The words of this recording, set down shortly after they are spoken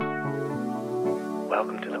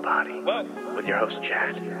Welcome to the party. Whoa. With your host,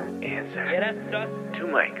 Chad and Zack. Yeah, that's us. 2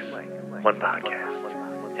 mics, 1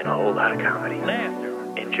 podcast, and a whole lot of comedy.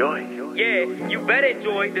 Laughter. Enjoy. Yeah, you better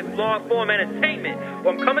enjoy this long-form entertainment.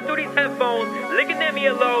 While I'm coming through these headphones, licking them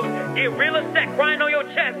earlobes, get real upset, crying on your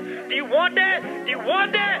chest. Do you want that? Do you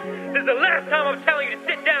want that? This is the last time I'm telling you to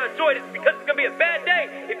sit down and enjoy this because it's going to be a bad day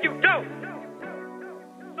if you don't.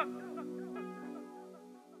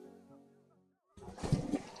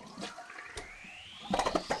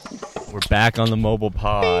 We're back on the mobile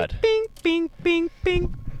pod. Bing, bing, bing,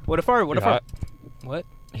 bing. What if You hot? What?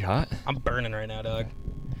 You hot? I'm burning right now, dog.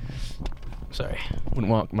 Sorry.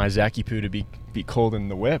 Wouldn't want my Zacky poo to be cold in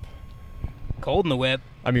the whip. Cold in the whip.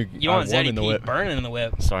 I mean, You want warm Zeddy in the Pete whip. burning in the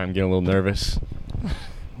whip. Sorry, I'm getting a little nervous.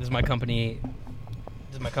 Does my company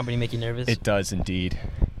make you nervous? It does indeed.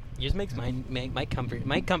 Yours makes my company.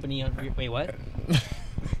 Wait, what?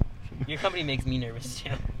 Your company makes me nervous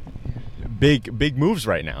too. Big moves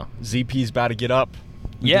right now. ZP's about to get up.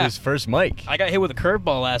 And do Yeah. his first mic. I got hit with a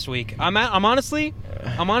curveball last week. I'm honestly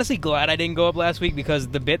glad I didn't go up last week because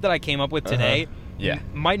the bit that I came up with today Yeah.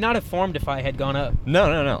 might not have formed if I had gone up.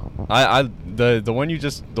 No. The one you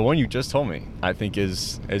just told me, I think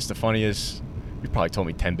is the funniest. You probably told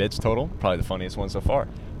me 10 bits total. Probably the funniest one so far.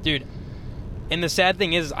 Dude, and the sad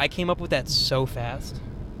thing is I came up with that so fast.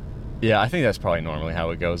 Yeah, I think that's probably normally how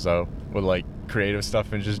it goes though, with like creative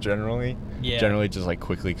stuff and just generally. Yeah. Generally just like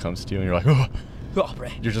quickly comes to you and you're like, oh. Oh,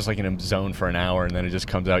 right. You're just like in a zone for an hour and then it just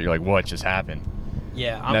comes out. You're like, what just happened?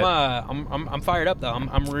 Yeah, I'm fired up though.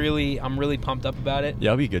 I'm really pumped up about it. Yeah,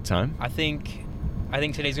 it'll be a good time. I think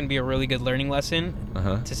today's gonna be a really good learning lesson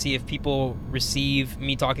to see if people receive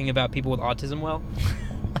me talking about people with autism well.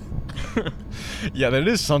 Yeah, that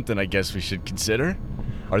is something I guess we should consider.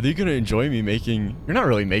 Are they going to enjoy me making... You're not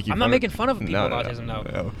really making I'm fun not making fun of people with autism,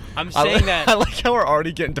 no. I'm saying that... I like how we're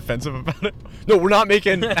already getting defensive about it. No, we're not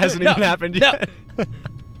making... It hasn't even happened yet.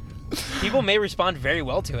 People may respond very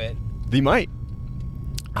well to it. They might.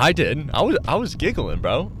 I did. I was giggling,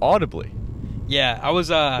 bro. Audibly. Yeah, I was...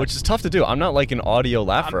 Which is tough to do. I'm not like an audio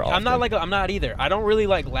laugher I'm not either. I don't really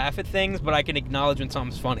like laugh at things, but I can acknowledge when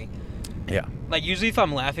something's funny. Yeah. Like, usually if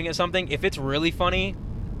I'm laughing at something, if it's really funny...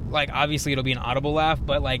 Like, obviously, it'll be an audible laugh,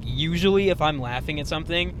 but, like, usually if I'm laughing at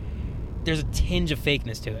something, there's a tinge of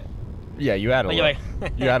fakeness to it. Yeah, you add a little, like,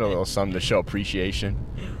 you add a little something to show appreciation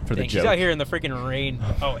for the joke. He's out here in the freaking rain.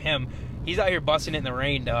 Oh, him. He's out here busting it in the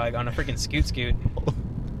rain, dog, on a freaking scoot.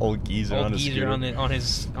 Old geezer on his scooter.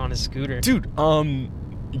 on his scooter. Dude,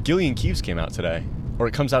 Gillian Keeves came out today. Or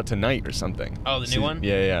it comes out tonight or something. Oh, the new one?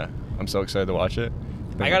 Yeah. I'm so excited to watch it.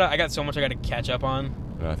 I got so much I gotta catch up on.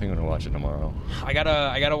 I think I'm gonna watch it tomorrow. I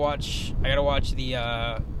gotta watch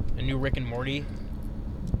the new Rick and Morty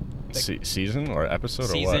season or episode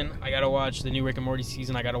season. or what? I gotta watch the new Rick and Morty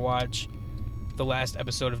season. I gotta watch the last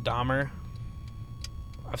episode of Dahmer.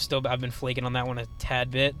 I've been flaking on that one a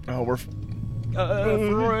tad bit. Oh, we're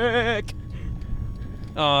Rick.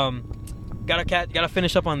 Gotta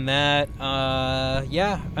finish up on that.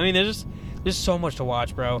 Yeah. I mean, there's so much to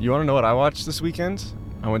watch, bro. You want to know what I watched this weekend?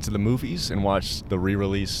 I went to the movies and watched the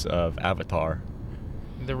re-release of Avatar.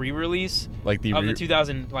 The re-release? Like the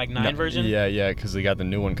 2009 version? Yeah, because they got the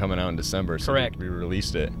new one coming out in December, so Correct. they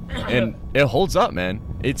re-released it. And it holds up, man.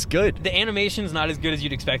 It's good. The animation's not as good as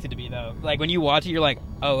you'd expect it to be, though. Like, when you watch it, you're like,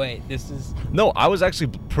 oh, wait, this is... No, I was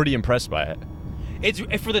actually pretty impressed by it. It's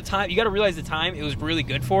for the time. You got to realize the time, it was really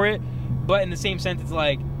good for it. But in the same sense, it's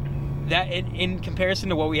like... That in comparison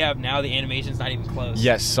to what we have now, the animation's not even close.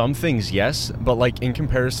 Yes, some things, yes. But, like, in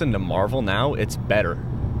comparison to Marvel now, it's better.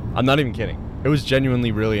 I'm not even kidding. It was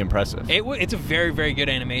genuinely really impressive. It's a very, very good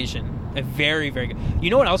animation. A very, very good. You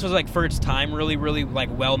know what else was, like, for its time, really, really, like,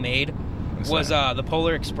 well made? Was the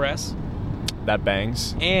Polar Express. That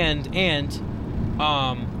bangs. And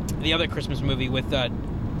the other Christmas movie with...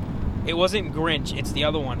 it wasn't Grinch. It's the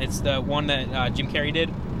other one. It's the one that Jim Carrey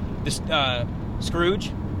did.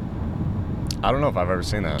 Scrooge. I don't know if I've ever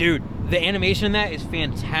seen that. Dude, the animation in that is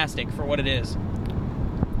fantastic for what it is.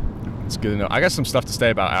 It's good to know. I got some stuff to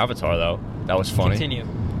say about Avatar, though. That was funny. Continue.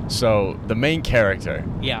 So, the main character.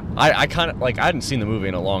 Yeah. I kind of, like, I hadn't seen the movie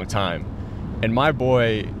in a long time. And my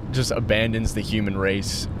boy just abandons the human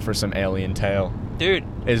race for some alien tale. Dude.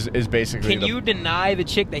 Is basically... Can you deny the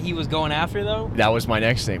chick that he was going after, though? That was my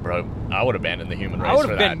next thing, bro. I would abandon the human race I would for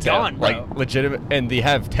have that been tale. gone, bro. Like, legitimate... And they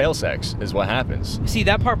have tail sex, is what happens. See,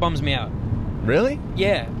 that part bums me out. Really?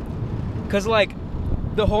 Yeah. Because, like,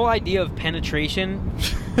 the whole idea of penetration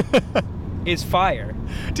is fire.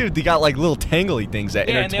 Dude, they got, like, little tangly things that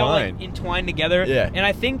intertwine. And they all, like, entwine together. Yeah. And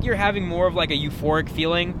I think you're having more of, like, a euphoric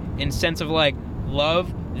feeling and sense of, like,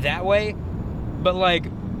 love that way. But, like,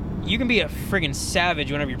 you can be a friggin'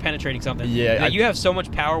 savage whenever you're penetrating something. Yeah, Like, you have so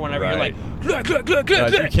much power whenever you're like, No,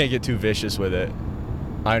 you can't get too vicious with it.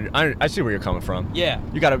 I see where you're coming from. yeah.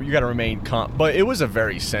 You gotta remain calm. But it was a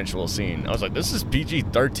very sensual scene. I was like, this is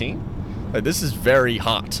PG-13. Like, this is very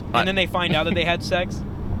hot. And then they find out that they had sex.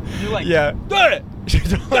 You're like, Yeah. "Duh!"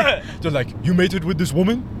 They're like, you mated with this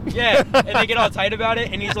woman? Yeah, and they get all tight about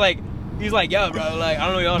it, and he's like, yo, bro, like, I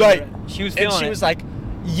don't know what y'all Like, She was feeling and she it. was like,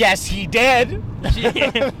 yes, he did.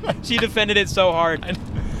 She defended it so hard.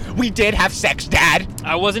 We did have sex, Dad.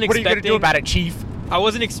 I wasn't What are you expecting. gonna do about it, Chief? I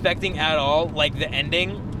wasn't expecting at all, like, the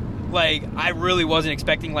ending. Like, I really wasn't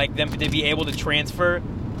expecting, like, them to be able to transfer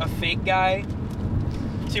a fake guy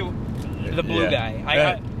to the blue Yeah. guy.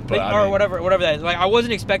 Yeah, but I Or mean- whatever that is. Like, I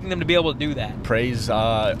wasn't expecting them to be able to do that. Praise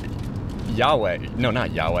Yahweh. No,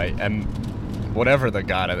 not Yahweh. And whatever the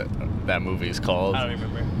god of that movie is called. I don't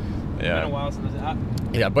remember. It's been a Yeah. while since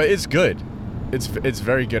Yeah, but it's good. It's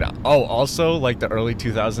very good. Oh, also, like, the early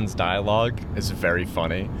 2000s dialogue is very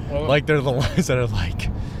funny. Well- Like, they're the lines that are like,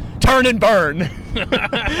 turn and burn.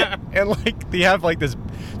 And, like, they have, like, this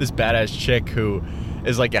badass chick who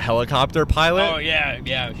is, like, a helicopter pilot. Oh, yeah,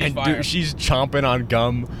 she's And fire. dude, she's chomping on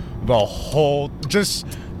gum the whole, just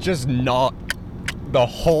not the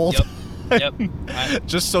whole Yep. time. Yep.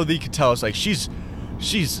 Just so they could tell us, like, she's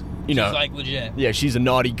you know, She's, like, legit. yeah, she's a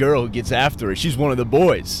naughty girl who gets after it. She's one of the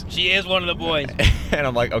boys. She is one of the boys. And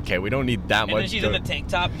I'm like, okay, we don't need that And much. then she's in the tank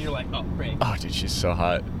top, and you're like, oh, great. Oh, dude, she's so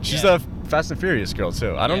hot. She's Yeah. a Fast and Furious girl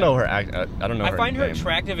too. I don't Yeah. know her act. I don't know. I find her name.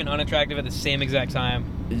 attractive and unattractive at the same exact time.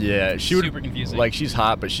 Yeah, she would. Super confusing. Like, she's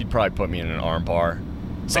hot, but she'd probably put me in an arm bar.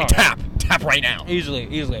 Say Oh. tap right now. Easily.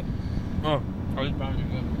 Oh, I was bound to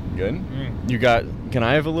go. Good. Mm. You got? Can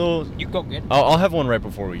I have a little? You go good. I'll have one right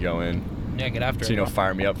before we go in. Yeah, get after So, it.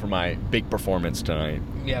 fire me up for my big performance tonight.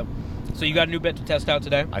 Yeah. So you got a new bit to test out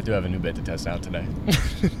today? I do have a new bit to test out today.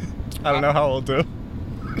 I don't know how we'll do.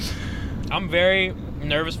 I'm very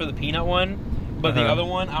nervous for the peanut one, but the Uh-huh. other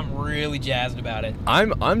one, I'm really jazzed about it.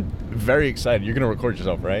 I'm very excited. You're gonna record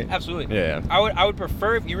yourself, right? Absolutely. Yeah. I would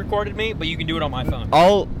prefer if you recorded me, but you can do it on my phone.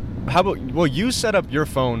 How about? Well, you set up your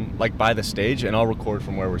phone like by the stage, and I'll record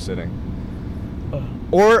from where we're sitting.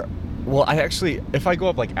 Or, well, I actually, if I go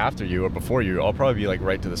up like after you or before you, I'll probably be like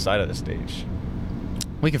right to the side of the stage.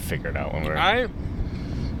 We can figure it out when we're. I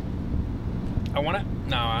want to.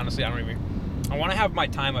 No, honestly, I don't even. I want to have my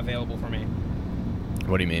time available for me.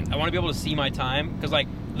 What do you mean? I want to be able to see my time because, like,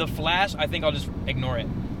 the flash, I think I'll just ignore it.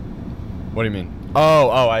 What do you mean? Oh,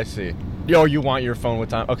 I see. Yo, you want your phone with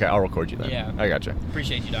time? Okay, I'll record you then. Yeah. I gotcha.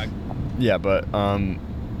 Appreciate you, dog. Yeah, but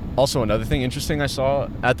also another thing interesting I saw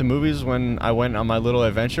at the movies when I went on my little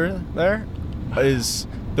adventure there is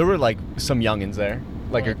there were like some youngins there,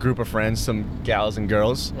 like a group of friends, some gals and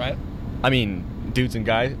girls. Right? I mean, dudes and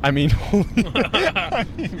guys. I mean,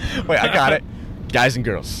 wait, I got it. Guys and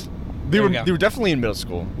girls. They There were we go. they were definitely in middle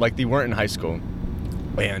school. Like, they weren't in high school,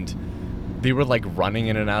 and they were like running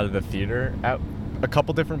in and out of the theater at a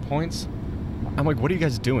couple different points. I'm like, what are you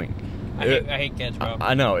guys doing? I hate kids, bro.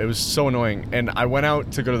 I know, it was so annoying. And I went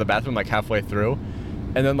out to go to the bathroom like halfway through,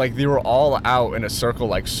 and then like they were all out in a circle,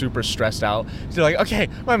 like super stressed out. They're like, okay,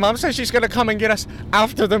 my mom says she's gonna come and get us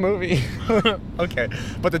after the movie. Okay,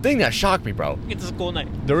 but the thing that shocked me, bro, It's a school night.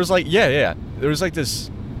 there was like, yeah, there was like this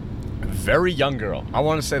very young girl. I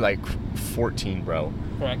want to say like 14, bro.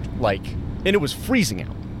 Correct. Like, and it was freezing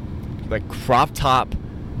out. Like, crop top,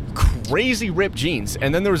 crazy ripped jeans.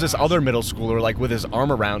 And then there was this other middle schooler, like, with his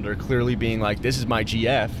arm around her, clearly being like, this is my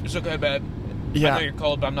GF. It's okay, babe. Yeah. I know you're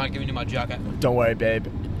cold, but I'm not giving you my jacket. Don't worry, babe.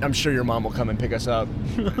 I'm sure your mom will come and pick us up.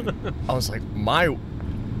 I was like,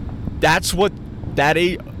 that's what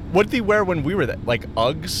what did they wear when we were there? Like,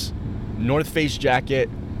 Uggs, North Face jacket,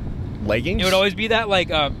 leggings? It would always be that, like,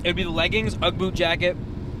 it would be the leggings, Ugg boot jacket,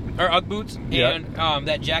 or Ugg boots, Yeah. and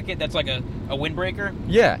that jacket that's like a windbreaker.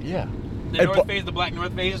 Yeah. The And North but- Face, the black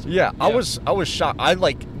North Face. Yeah, I was shocked.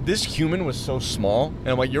 This human was so small, and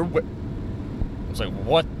I'm like, I was like,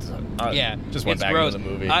 what? Yeah, Just went it's back gross. into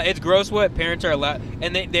the movie. It's gross what parents are allowed,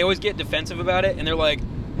 and they always get defensive about it, and they're like,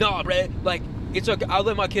 no, bro, like, it's okay, I'll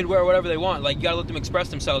let my kid wear whatever they want. Like, you gotta let them express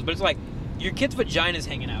themselves. But it's like, your kid's vagina's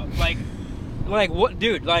hanging out. Like what,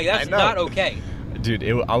 dude? Like, that's know. not okay. Dude,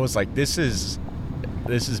 I was like, this is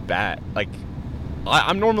bad. Like,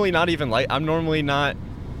 I'm normally not even like, I'm normally not.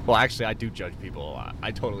 Well, actually, I do judge people a lot.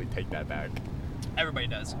 I totally take that back. Everybody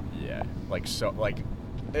does. Yeah, like, so, like,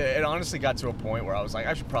 it honestly got to a point where I was like,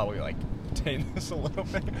 I should probably like tame this a little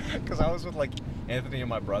bit, because I was with like Anthony and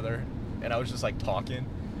my brother, and I was just like talking,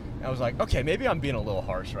 and I was like, okay, maybe I'm being a little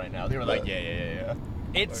harsh right now. They were like, yeah.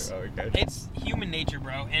 It's Like, okay. it's human nature,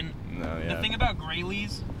 bro. And No, yeah. the thing about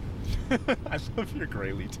Graley's I love your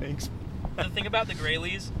Graley tanks. The thing about the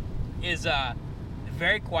Graleys is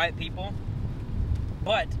very quiet people,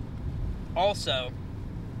 but also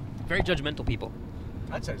very judgmental people.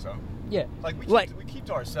 I'd say so. Yeah. Like we keep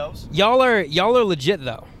to ourselves. Y'all are legit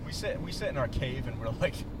though. We sit in our cave and we're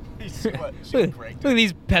like, look at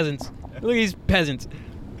these peasants. Look at these peasants.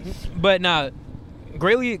 But nah,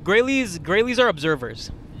 Graleys are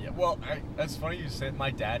observers. Yeah. Well, that's funny you said. My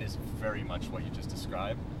dad is very much what you just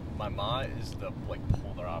described. My ma is the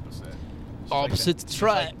polar opposite. Opposites she's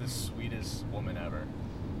try. Like the sweetest woman ever.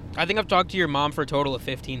 I think I've talked to your mom for a total of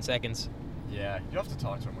 15 seconds. Yeah, you have to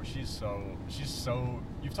talk to her more. She's so.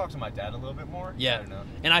 You've talked to my dad a little bit more. Yeah. I don't know.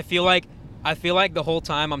 And I feel like the whole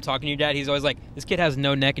time I'm talking to your dad, he's always like, "This kid has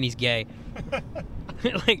no neck and he's gay."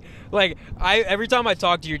 Every time I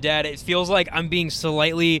talk to your dad, it feels like I'm being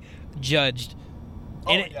slightly judged.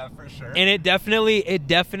 Yeah, for sure. And it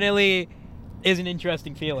definitely is an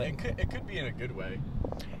interesting feeling. It could be in a good way.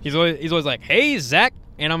 He's always like, "Hey, Zack,"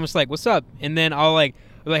 and I'm just like, "What's up?" And then I'll be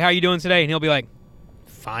like, "How you doing today?" And he'll be like,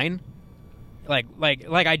 "Fine." Like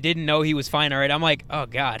I didn't know he was fine already. I'm like, "Oh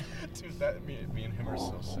God." Dude, me and him are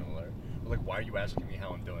so similar. Like, why are you asking me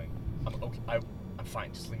how I'm doing? I'm okay. I'm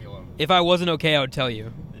fine. Just leave me alone. If I wasn't okay, I would tell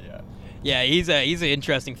you. Yeah. Yeah, he's an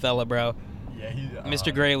interesting fella, bro. Yeah,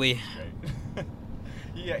 Mr. Graley.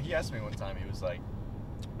 Great. He asked me one time. He's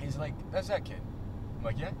like, "That's that kid." I'm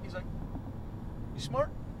like, "Yeah." He's like, "You smart?"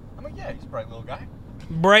 I'm like, "Yeah, he's a bright little guy."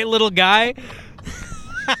 Bright little guy.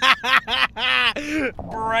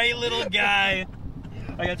 Bright little guy.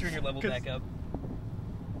 I gotta turn your level back up.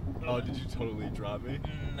 Oh, did you totally drop me?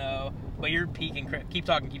 No, but you're peaking. Keep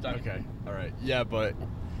talking. Okay, all right. Yeah, but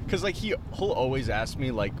because he'll always ask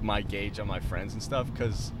me like my gauge on my friends and stuff.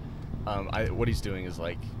 Because what he's doing is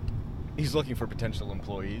like he's looking for potential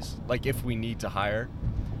employees. Like if we need to hire,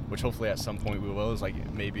 which hopefully at some point we will, is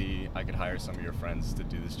like maybe I could hire some of your friends to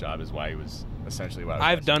do this job. Is why he was essentially why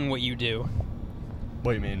I've done what you do.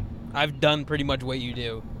 What do you mean? I've done pretty much what you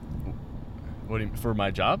do. What do you for my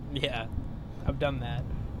job? Yeah, I've done that.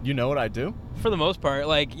 You know what I do? For the most part,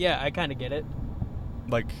 yeah, I kind of get it.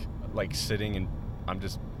 Like sitting and I'm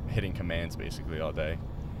just hitting commands basically all day.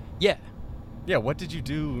 Yeah. Yeah. What did you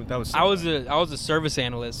do? That was. I was a service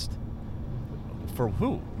analyst. For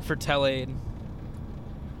who? For Telaid.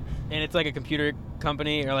 And it's like a computer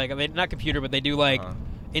company, or not computer, but they do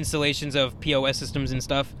installations of POS systems and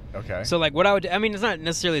stuff. Okay. So what I would, it's not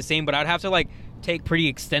necessarily the same, but I'd have to take pretty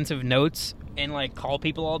extensive notes and call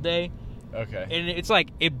people all day. Okay. And it's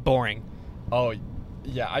boring. Oh,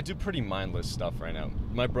 yeah, I do pretty mindless stuff right now.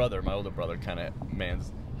 My older brother,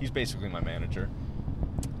 he's basically my manager.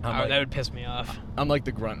 That would piss me off. I'm like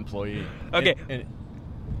the grunt employee. Okay. And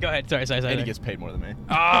go ahead. Sorry. And he gets paid more than me.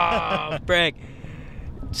 Oh, brag.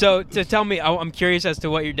 So to tell me, I'm curious as to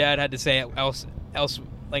what your dad had to say else.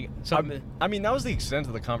 Something. That was the extent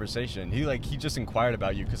of the conversation. He just inquired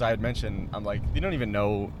about you because I had mentioned, I'm like, you don't even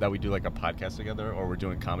know that we do a podcast together or we're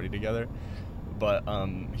doing comedy together. But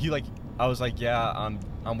I was like, yeah,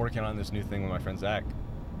 I'm working on this new thing with my friend Zack.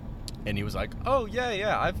 And he was like, oh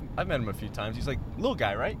yeah, I've met him a few times. He's like, little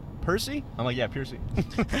guy, right? Piercy? I'm like, yeah, Piercy.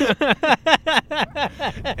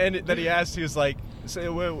 And then he asked, he was like,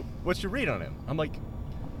 so, what's your read on him? I'm like,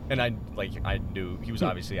 and I knew he was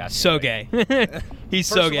obviously asking. So gay. He's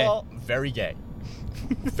so gay. First of all, very gay.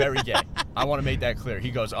 Very gay. I want to make that clear.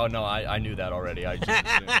 He goes, oh no, I knew that already. I just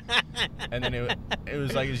assumed. And then it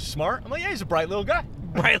was like, is he smart? I'm like, yeah, he's a bright little guy.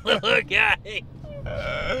 Bright little guy.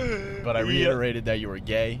 But I reiterated that you were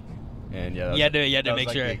gay. And yeah, you had to make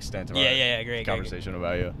sure. The extent of great conversation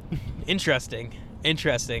about you. Interesting.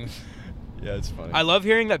 Yeah, it's funny. I love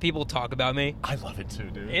hearing that people talk about me. I love it too,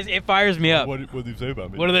 dude. It fires me up. What do you say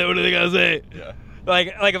about me? What are they gonna say? Yeah.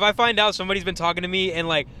 Like if I find out somebody's been talking to me and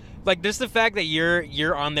like just the fact that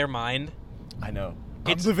you're on their mind. I know.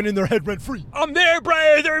 I'm living in their head rent free. I'm there,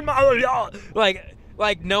 bro. They're in my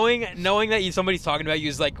like knowing that somebody's talking about you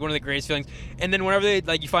is one of the greatest feelings. And then whenever they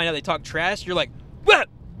you find out they talk trash, you're like, what?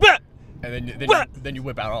 And then you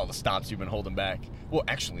whip out all the stops you've been holding back. Well,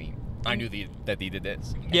 actually, I knew that they did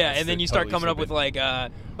this. Yeah, and then you start coming up with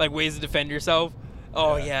ways to defend yourself.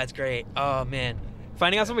 Oh yeah, it's great. Oh man,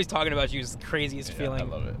 finding out somebody's talking about you is the craziest feeling. I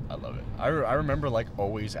love it. I remember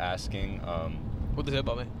always asking. What they say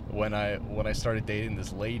about me? When I started dating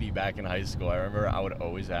this lady back in high school, I remember I would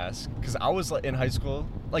always ask because I was in high school,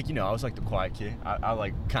 I was the quiet kid.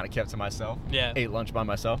 I kind of kept to myself. Yeah. Ate lunch by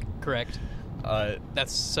myself. Correct.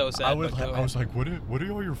 That's so sad. I was like, what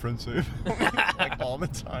do all your friends say? All the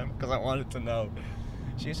time because I wanted to know.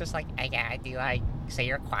 She was just like, hey, yeah, do you say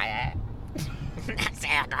you're quiet?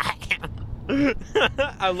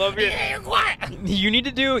 I love your. You need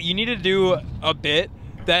to do a bit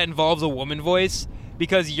that involves a woman voice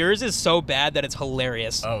because yours is so bad that it's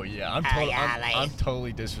hilarious. Oh yeah, I'm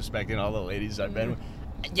totally disrespecting all the ladies I've been with.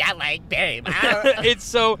 Yeah, like, babe. It's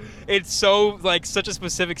so like such a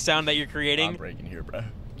specific sound that you're creating. I'm breaking here, bro.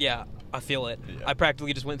 Yeah, I feel it. Yeah. I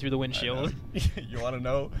practically just went through the windshield. You want to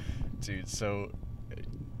know, dude? So,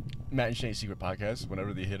 Matt and Shane's secret podcast.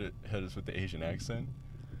 Whenever they hit us with the Asian accent.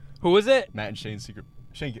 Who was it? Matt and Shane's secret.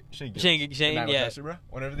 Shane, Matt yeah. McCusker, Bro.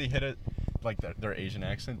 Whenever they hit it, like their Asian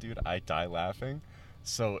accent, dude, I die laughing.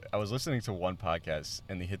 So I was listening to one podcast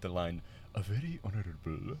and they hit the line, "A very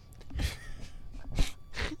honorable."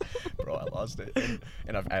 Bro, I lost it,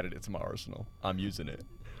 and I've added it to my arsenal. I'm using it.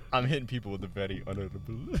 I'm hitting people with a very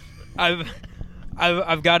honorable.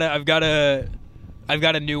 I've got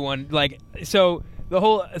a new one. Like so the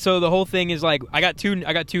whole thing is like I got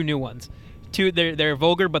two new ones. They're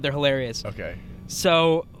vulgar but they're hilarious. Okay.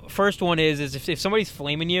 So first one is if somebody's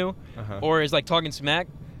flaming you Uh-huh. or is like talking smack,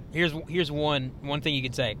 here's one thing you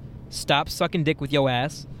can say. Stop sucking dick with your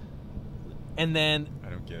ass. And then I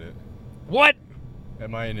don't get it. what?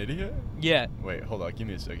 Am I an idiot? Yeah. Wait, hold on. Give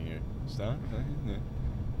me a second here. Stop.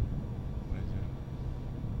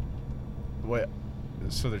 What?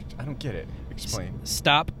 So I don't get it. Explain.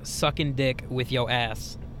 Stop sucking dick with your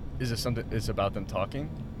ass. Is it something? It's about them talking?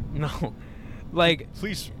 No. Like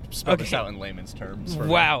Please spell this Okay. out in layman's terms. For me.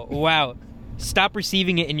 wow. Stop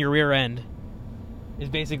receiving it in your rear end. Is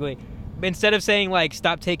basically instead of saying like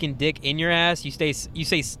stop taking dick in your ass, you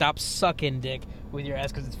say stop sucking dick with your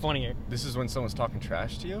ass because it's funnier. This is when someone's talking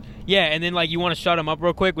trash to you? Yeah, and then like you want to shut them up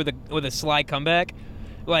real quick with a sly comeback,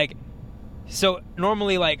 like. So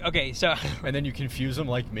normally, like, okay, so And then you confuse them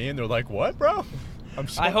like me, and they're like, "What, bro?" I'm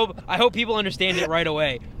so I hope people understand it right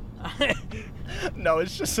away. No,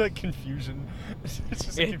 it's just a confusion. It's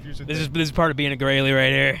just a confusion. This is part of being a Graley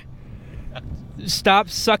right here. Stop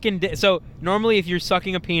sucking dick. So normally, if you're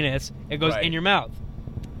sucking a penis, it goes Right. in your mouth.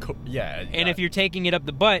 Yeah. And if you're taking it up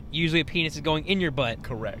the butt, usually a penis is going in your butt.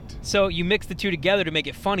 correct. So you mix the two together to make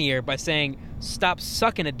it funnier by saying, stop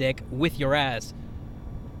sucking a dick with your ass.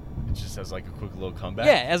 It just has like a quick little comeback.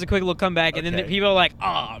 Yeah, as a quick little comeback. And then Okay. people are like,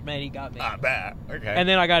 oh, man, he got me. Bah. Okay. And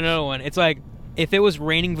then I got another one. It's like, if it was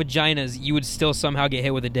raining vaginas, you would still somehow get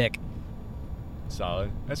hit with a dick. Solid.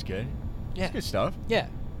 That's good. Yeah. That's good stuff. Yeah.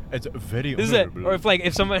 It's very. This is it. Or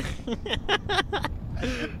if someone...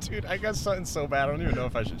 Dude, I got something so bad. I don't even know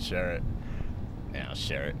if I should share it. Yeah, I'll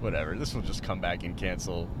share it. Whatever. This will just come back and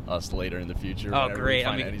cancel us later in the future. Oh, whenever we great.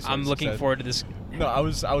 find any sort I'm of looking success. forward to this. No, I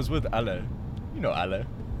was with Ale. You know Ale.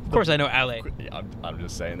 Of course I know Ale. Yeah, I'm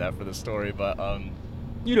just saying that for the story, but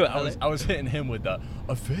You know I Ale. was hitting him with a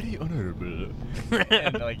very honorable,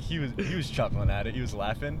 and like he was chuckling at it. He was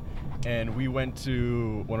laughing, and we went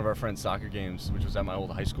to one of our friends' soccer games, which was at my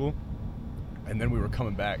old high school, and then we were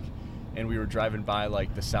coming back, and we were driving by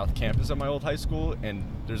like the south campus of my old high school, and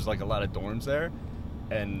there's like a lot of dorms there,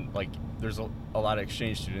 and like there's a lot of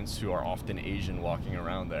exchange students who are often Asian walking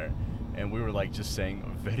around there. And we were like just saying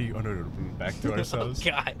very honorable back to ourselves. Oh,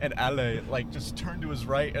 God. And Ale like just turned to his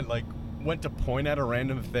right and like went to point at a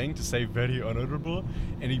random thing to say very honorable,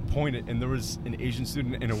 and he pointed, and there was an Asian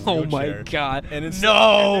student in a wheelchair. Oh my God. And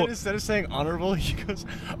No! And then instead of saying honorable, he goes,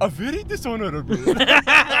 a very dishonorable.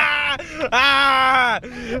 Ah!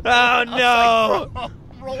 Oh no! Like,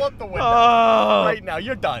 roll up the window Oh. right now.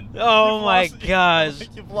 You're done. Oh You've my lost- gosh.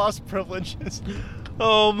 You've lost privileges.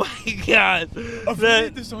 Oh my God! A very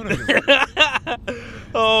dishonorable.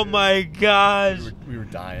 Oh my gosh! We were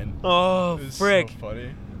dying. Oh It was frick! so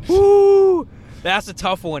funny. Woo! That's a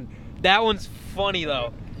tough one. That one's funny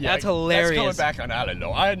though. Yeah, That's hilarious. That's coming back on Alan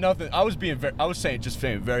though. I had nothing. I was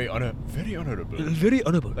saying very honorable. Very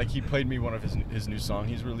honorable. Like he played me one of his new song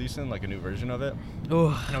he's releasing, like a new version of it,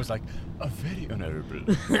 Oh. and I was like, a very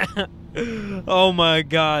honorable. Oh my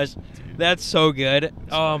gosh, that's so good.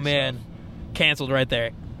 Oh funny man, stuff. canceled right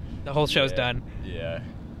there. The whole show's Yeah, done. Yeah.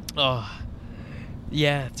 Oh,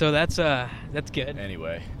 yeah. So that's good.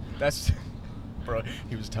 Anyway, that's. Bro,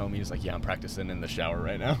 he was telling me, he's like, yeah, I'm practicing in the shower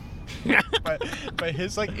right now. but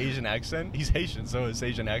his like Asian accent, he's Haitian, so his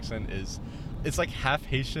Asian accent it's like half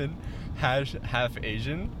Haitian, half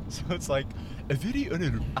Asian. So it's like a video.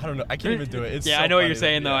 I don't know. I can't even do it. It's yeah, so I know what funny you're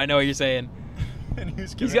saying that- though. yeah. I know what you're saying. And he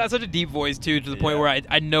was He's giving, got such a deep voice too, to the point Yeah. where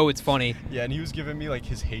I know it's funny. yeah, and he was giving me like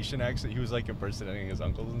his Haitian accent. He was like impersonating his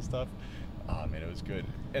uncles and stuff. Oh man, it was good.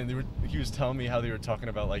 And he was telling me how they were talking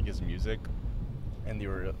about like his music, and they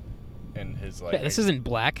were, and his like. Yeah, this isn't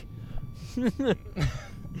black.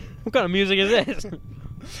 What kind of music is this?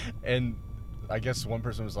 And I guess one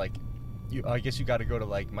person was like, I guess you got to go to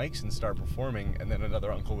like Mike's and start performing. And then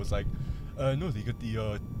another uncle was like, No, they got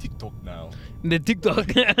the TikTok now. The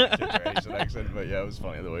TikTok. Asian accent, but yeah, it was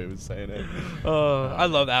funny the way he was saying it. I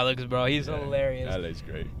love Alex, bro. He's hilarious. Alex,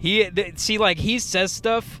 great. He says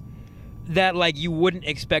stuff that like you wouldn't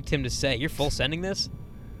expect him to say. You're full sending this?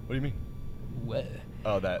 What do you mean? What?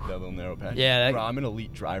 Oh, that little narrow patch. Yeah, bro, I'm an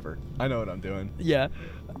elite driver. I know what I'm doing. Yeah.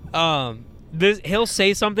 He'll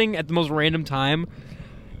say something at the most random time,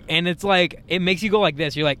 and it's like it makes you go like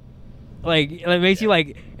this. You're like it makes you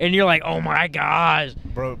like, and you're like, oh my gosh.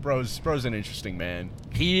 Bro's an interesting man.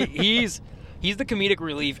 He's the comedic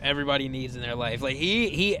relief everybody needs in their life. Like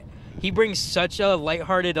he brings such a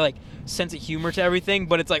lighthearted like sense of humor to everything,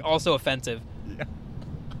 but it's like also offensive. Yeah.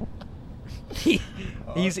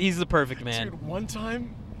 He's the perfect man. Dude, one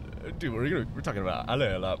time, we're talking about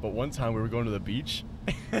Ale a lot, but one time we were going to the beach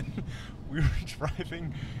and we were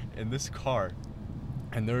driving in this car,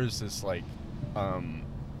 and there was this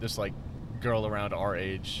girl around our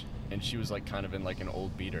age, and she was like kind of in like an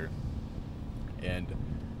old beater, and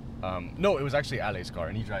no, it was actually Ale's car,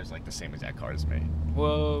 and he drives like the same exact car as me.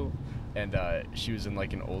 Whoa. And she was in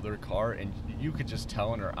like an older car, and you could just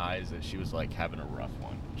tell in her eyes that she was like having a rough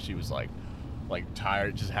one. She was like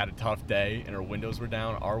tired, just had a tough day, and her windows were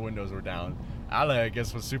down, our windows were down. Ale, I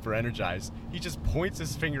guess, was super energized. He just points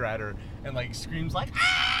his finger at her and like screams like,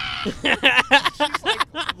 ah! She's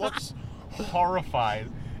like looks horrified.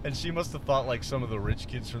 And she must have thought like some of the rich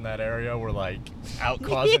kids from that area were like out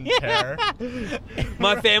causing terror.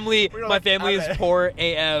 My family is poor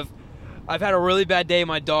AF. I've had a really bad day.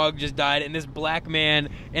 My dog just died, and this black man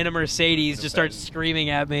in a Mercedes just starts screaming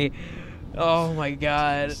at me. Oh my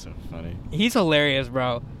god. That's so funny. He's hilarious,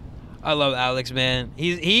 bro. I love Alex, man.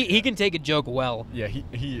 He can take a joke well. Yeah, he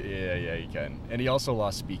can. And he also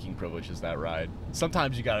lost speaking privileges that ride.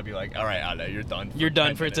 Sometimes you gotta be like, all right, Ale, you're done. You're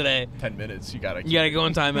done for today. 10 minutes. You gotta go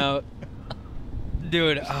in timeout.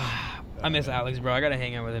 Dude, I miss Alex, bro. I gotta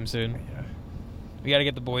hang out with him soon. Yeah. We gotta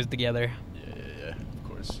get the boys together. Yeah, of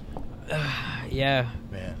course. Yeah.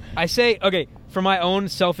 Man. I say, okay, for my own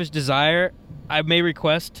selfish desire, I may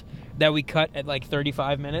request that we cut at like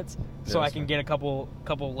 35 minutes so I can get a couple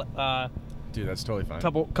dude, that's totally fine.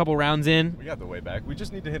 Couple rounds in. We got the way back. We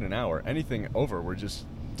just need to hit an hour. Anything over, we're just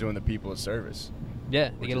doing the people a service. Yeah,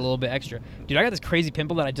 they get a little bit extra. Dude, I got this crazy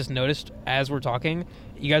pimple that I just noticed as we're talking.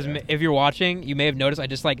 You guys, if you're watching, you may have noticed I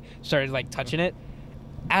just like started like touching it.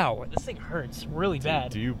 Ow, this thing hurts really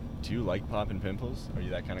bad. Do you like popping pimples? Are you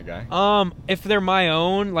that kind of guy? If they're my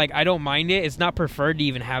own, like I don't mind it. It's not preferred to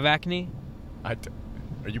even have acne. Are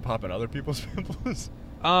you popping other people's pimples?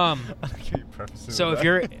 So if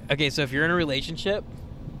you're in a relationship,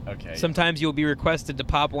 okay, sometimes you'll be requested to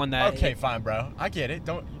pop one that. Okay, fine, bro. I get it.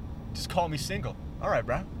 Don't just call me single. All right,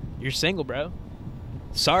 bro. You're single, bro.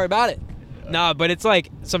 Sorry about it. Nah, but it's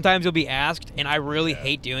like sometimes you'll be asked, and I really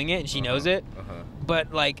hate doing it, and she knows it.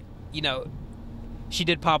 But like, you know, she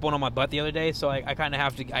did pop one on my butt the other day, so I kind of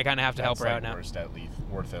have to help her out now.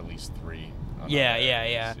 Worth at least 3.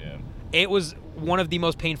 Yeah. It was one of the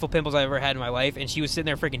most painful pimples I've ever had in my life, and she was sitting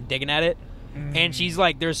there freaking digging at it, and she's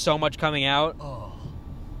like, "There's so much coming out,"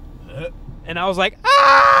 and I was like,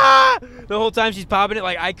 "Ah!" The whole time she's popping it,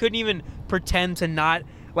 like I couldn't even pretend to not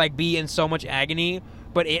like be in so much agony,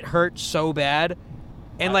 but it hurt so bad,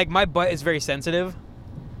 and like my butt is very sensitive.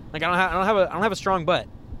 Like I don't have a strong butt.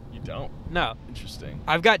 You don't? No. Interesting.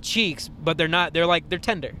 I've got cheeks, but they're not. They're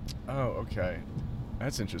tender. Oh, okay.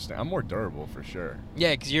 That's interesting. I'm more durable for sure.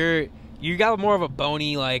 Yeah, because you got more of a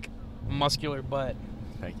bony, like, muscular butt.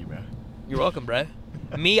 Thank you, man. You're welcome, bruh.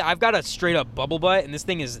 Me, I've got a straight up bubble butt, and this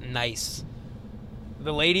thing is nice.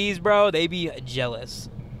 The ladies, bro, they be jealous.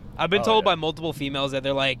 I've been told by multiple females that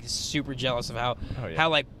they're like super jealous of how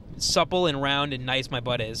like supple and round and nice my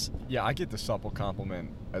butt is. Yeah, I get the supple compliment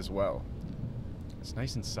as well. It's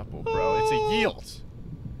nice and supple, bro. It's a yield.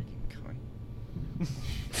 Freaking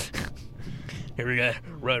cunt. Here we go.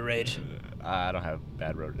 Road rage. I don't have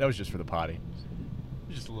bad road. That was just for the potty.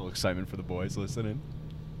 Just a little excitement for the boys listening.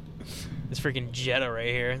 This freaking Jetta right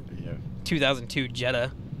here. Yeah. 2002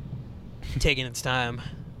 Jetta. Taking its time.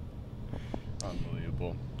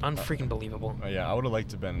 Unbelievable. Unfreaking believable. Yeah, I would have liked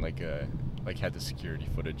to have been like had the security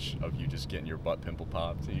footage of you just getting your butt pimple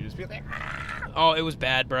popped and you just be like, ah! Oh, it was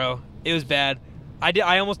bad, bro. It was bad.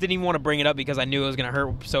 I almost didn't even want to bring it up because I knew it was gonna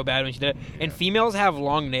hurt so bad when she did it. Yeah. And females have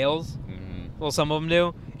long nails. Well, some of them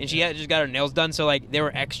do, and she had just got her nails done, so like they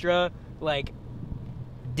were extra like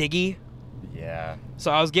diggy. Yeah.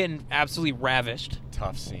 So I was getting absolutely ravished.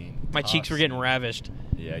 Tough scene. My cheeks were getting ravished.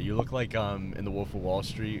 Yeah, you look like in the Wolf of Wall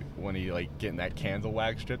Street when he like getting that candle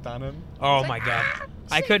wax stripped on him. Oh my god,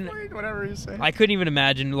 I couldn't. Whatever you say. I couldn't even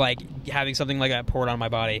imagine like having something like that poured on my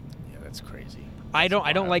body. Yeah, that's crazy. I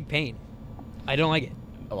don't like pain. I don't like it.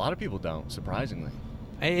 A lot of people don't, surprisingly.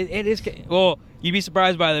 It is. Well, you'd be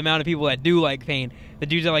surprised by the amount of people that do like pain. The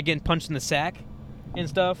dudes that like getting punched in the sack and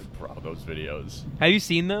stuff. Bro, those videos. Have you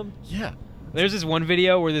seen them? Yeah. There's this one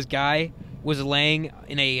video where this guy was laying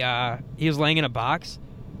in a box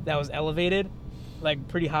that was elevated, like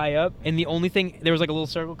pretty high up, and the only thing, there was like a little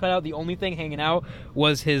circle cut out. The only thing hanging out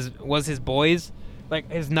was his boys.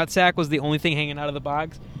 Like his nutsack was the only thing hanging out of the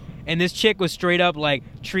box. And this chick was straight up like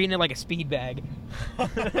treating it like a speed bag.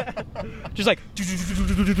 Just like,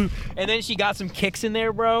 and then she got some kicks in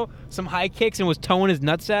there, bro. Some high kicks, and was towing his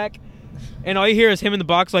nutsack. And all you hear is him in the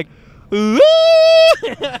box like, and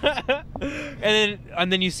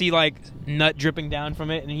then you see like nut dripping down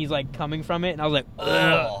from it, and he's like coming from it, and I was like,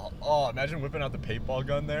 ugh. Oh, imagine whipping out the paintball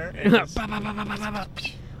gun there.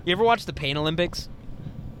 You ever watch the Pain Olympics?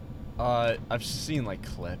 I've seen like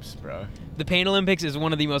clips, bro. The Pain Olympics is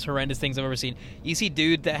one of the most horrendous things I've ever seen. You see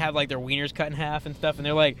dudes that have like their wieners cut in half and stuff, and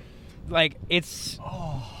they're like it's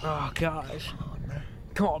oh gosh,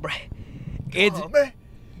 come on, bro.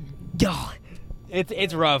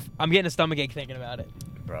 It's rough. I'm getting a stomachache thinking about it.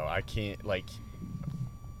 Bro, I can't, like,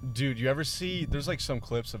 dude, you ever see, there's like some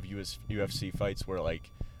clips of UFC fights where like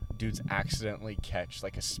dudes accidentally catch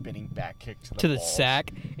like a spinning back kick to the balls.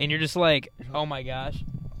 Sack, and you're just like, oh my gosh.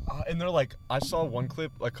 And they're like, I saw one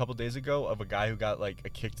clip a couple days ago of a guy who got like a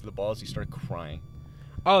kick to the balls. He started crying.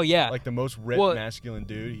 Oh yeah, like the most ripped masculine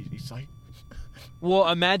dude. He's like, well,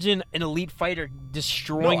 imagine an elite fighter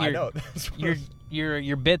destroying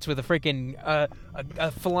your bits with a freaking a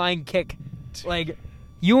flying kick. Like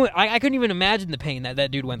I couldn't even imagine the pain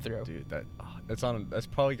that dude went through. Dude, that's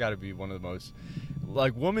probably got to be one of the most,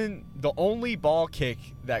 like, the only ball kick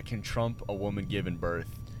that can trump a woman giving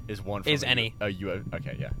birth is one from okay,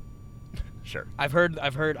 yeah. Sure. I've heard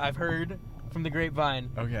from the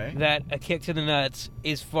grapevine that a kick to the nuts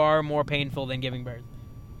is far more painful than giving birth.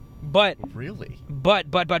 But really? But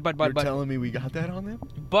you're telling me we got that on them?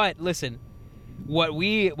 But listen, what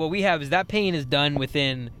we have is that pain is done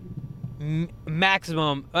within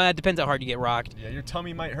maximum. It depends how hard you get rocked. Yeah, your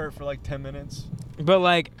tummy might hurt for like 10 minutes. But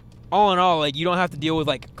like all in all, like you don't have to deal with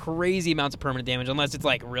like crazy amounts of permanent damage unless it's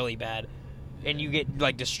like really bad, and you get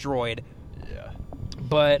like destroyed. Yeah.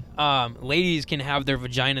 But ladies can have their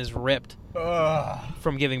vaginas ripped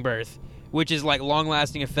from giving birth, which is like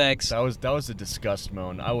long-lasting effects. That was a disgust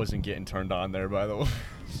moan. I wasn't getting turned on there, by the way.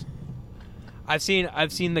 I've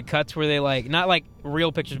seen the cuts where they like, not like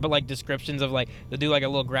real pictures, but like descriptions of like they do like a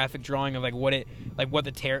little graphic drawing of like what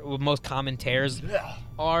the most common tears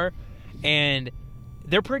are, and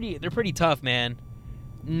they're pretty tough, man.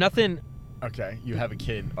 Nothing. Okay, you have a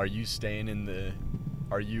kid. Are you staying in the?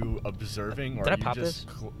 Are you observing, or Did are I you pop just?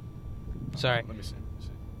 Sorry. Let me see.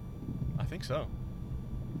 I think so.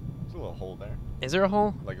 There's a little hole there. Is there a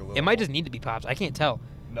hole? Like a little. It might hole. just need to be popped. I can't tell.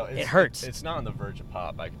 No, it hurts. It's not on the verge of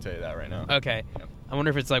pop. I can tell you that right now. Okay. Yep. I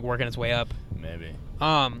wonder if it's like working its way up. Maybe.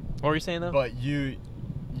 What were you saying though? But you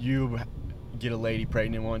get a lady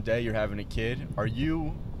pregnant one day. You're having a kid. Are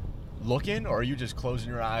you looking, or are you just closing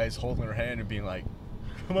your eyes, holding her hand, and being like,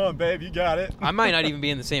 "Come on, babe, you got it"? I might not even be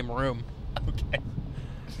in the same room. Okay.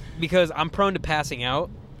 Because I'm prone to passing out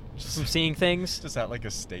from seeing things. Just at like a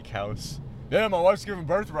steakhouse. Yeah, my wife's giving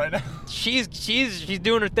birth right now. She's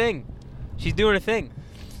doing her thing. She's doing her thing.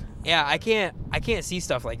 Yeah, I can't see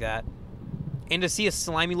stuff like that. And to see a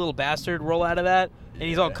slimy little bastard roll out of that, and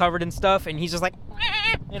he's all covered in stuff, and he's just like,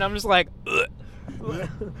 and I'm just like,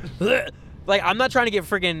 like I'm not trying to get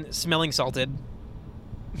friggin' smelling salted.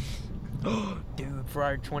 Dude, for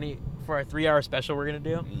our 3-hour special we're gonna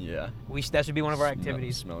do. Yeah. That should be one of our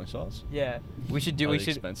activities. Smelling salts. Yeah, we should do. Are we they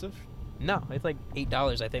should. Expensive? No, it's like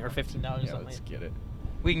 $8 I think, or $15 or something. Let's get it.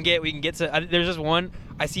 We can get to. There's just one.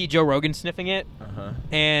 I see Joe Rogan sniffing it,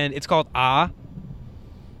 and it's called Ah.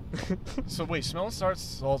 So wait, smelling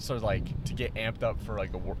salts are like to get amped up for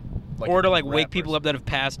like a or to like wake people up that have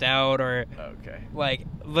passed out, or like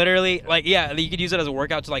literally like you could use it as a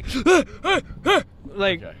workout to like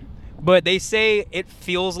like. Okay. But they say it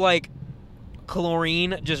feels like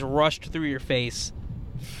chlorine just rushed through your face.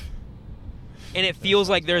 And it feels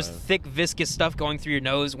like there's thick, viscous stuff going through your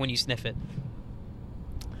nose when you sniff it.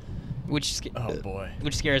 Which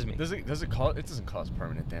scares me. Does it cause? It doesn't cause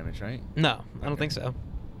permanent damage, right? No, I don't think so.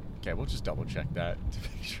 Okay, we'll just double check that to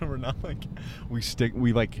make sure we're not like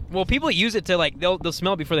Well, people use it to like they'll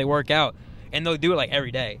smell it before they work out, and they'll do it like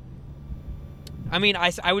every day. I mean,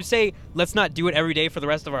 I would say let's not do it every day for the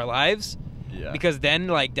rest of our lives. Yeah. Because then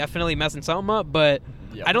like definitely messing something up, but.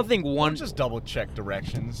 Yeah, I don't think one. We'll just double check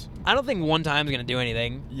directions. I don't think one time's gonna do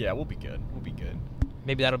anything. Yeah, we'll be good. We'll be good.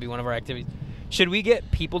 Maybe that'll be one of our activities. Should we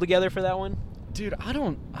get people together for that one? Dude, I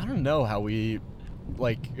don't know how we,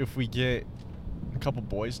 like, if we get a couple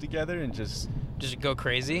boys together and just go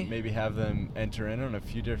crazy. maybe have them enter in on a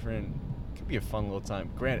few different, could be a fun little time.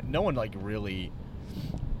 Granted, no one like really,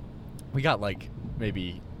 we got like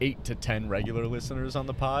maybe 8 to 10 regular listeners on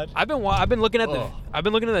the pod. I've been looking at Ugh.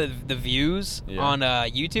 the views Yeah. on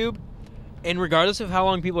YouTube, and regardless of how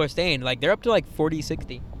long people are staying, like they're up to like 40,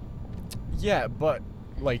 60. Yeah, but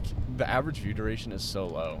like the average view duration is so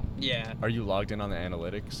low. Yeah. Are you logged in on the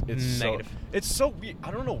analytics? It's Negative. It's so weird.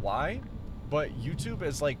 I don't know why, but YouTube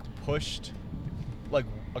has like pushed, like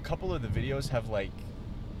a couple of the videos have like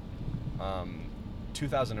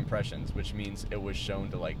 2,000 impressions, which means it was shown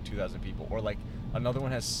to like 2,000 people, or like another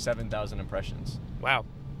one has 7,000 impressions. Wow.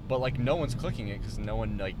 But like no one's clicking it because no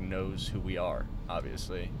one like knows who we are,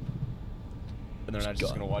 obviously. And they're not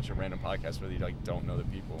just gonna watch a random podcast where you like don't know the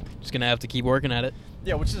people. Just gonna have to keep working at it.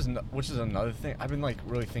 Yeah, which is another thing. I've been like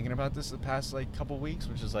really thinking about this the past like couple weeks,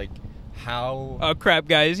 which is like how. Oh crap,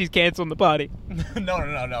 guys! He's canceling the potty.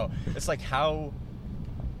 No. It's like how,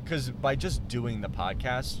 because by just doing the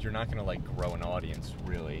podcast, you're not gonna like grow an audience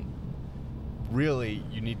really. Really,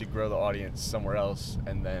 you need to grow the audience somewhere else,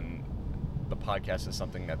 and then the podcast is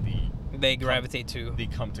something that They gravitate to. they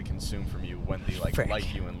come to consume from you when they like Frick.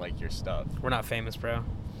 like you and like your stuff. We're not famous, bro.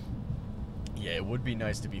 Yeah, it would be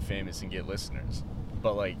nice to be famous and get listeners,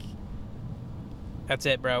 but like. That's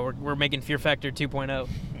it, bro. We're making Fear Factor 2.0.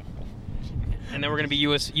 And then we're gonna be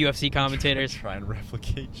UFC commentators. Try and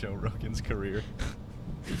replicate Joe Rogan's career.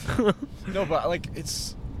 No, but like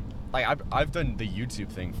it's like I've done the YouTube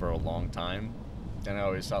thing for a long time, and I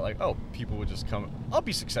always thought like, oh, people would just come. I'll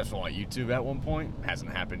be successful on YouTube at one point.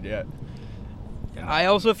 Hasn't happened yet. I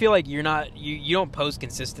also feel like you don't post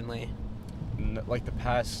consistently. Like the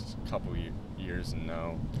past couple years,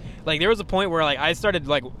 no. Like there was a point where like I started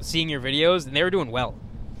like seeing your videos and they were doing well.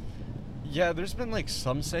 Yeah, there's been like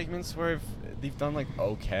some segments where they've done like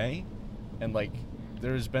okay, and like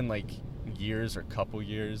there's been like years or couple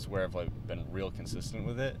years where I've like been real consistent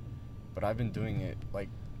with it, but I've been doing it like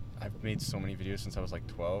I've made so many videos since I was like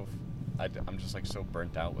 12. I'm just like so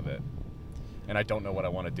burnt out with it, and I don't know what I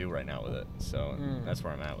want to do right now with it. So that's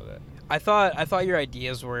where I'm at with it. I thought your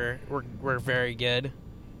ideas were very good,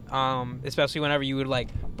 especially whenever you would like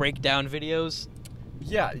break down videos.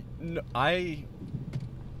 Yeah, no, I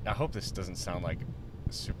hope this doesn't sound like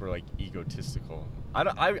super like egotistical.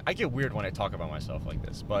 I get weird when I talk about myself like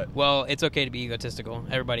this, but Well, it's okay to be egotistical.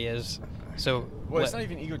 Everybody is. So well, it's not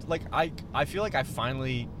even ego. Like I feel like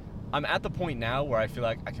I'm at the point now where I feel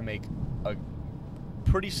like I can make a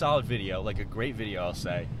pretty solid video, like a great video, I'll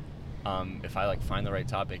say, if I like find the right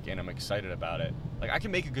topic and I'm excited about it. Like I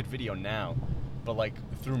can make a good video now, but like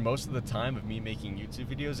through most of the time of me making YouTube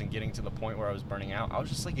videos and getting to the point where I was burning out, I was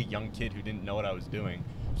just like a young kid who didn't know what I was doing.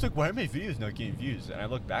 I was like, why are my videos not getting views? And I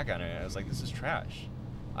look back on it and I was like, this is trash.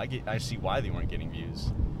 I see why they weren't getting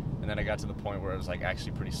views. And then I got to the point where I was like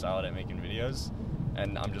actually pretty solid at making videos,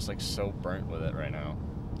 and I'm just like so burnt with it right now.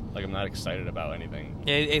 Like I'm not excited about anything.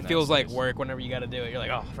 it feels like work whenever you got to do it. You're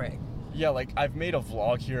like, oh, frick. Yeah, like I've made a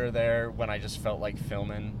vlog here or there when I just felt like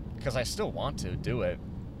filming, because I still want to do it.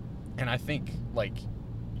 And I think like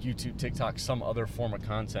YouTube, TikTok, some other form of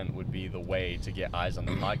content would be the way to get eyes on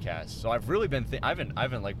the podcast. So I've really been I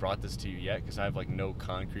haven't like brought this to you yet because I have like no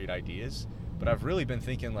concrete ideas, but I've really been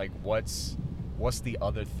thinking like what's the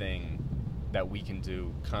other thing that we can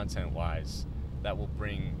do content wise that will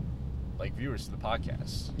bring like viewers to the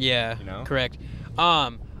podcast. Yeah, you know? Correct.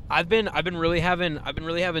 I've been really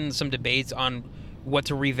having some debates on what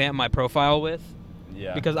to revamp my profile with.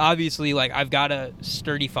 Yeah. Because obviously, like, I've got a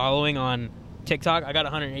sturdy following on TikTok. I got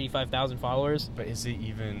 185,000 followers. But is it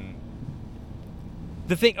even?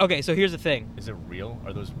 The thing. Okay, so here's the thing. Is it real?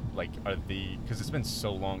 Are those because it's been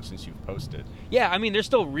so long since you've posted. Yeah, I mean, they're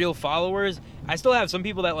still real followers. I still have some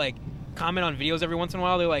people that like comment on videos every once in a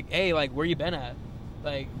while. They're like, "Hey, like, where you been at?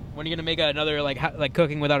 Like, when are you gonna make another like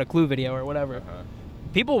cooking without a clue video or whatever?" Uh-huh.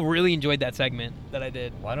 People really enjoyed that segment that I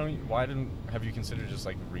did. Have you considered just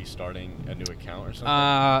like restarting a new account or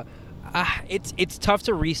something? It's tough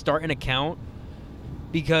to restart an account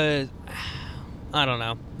because I don't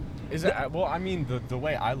know. Is it? Well, I mean, the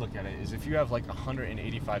way I look at it is if you have like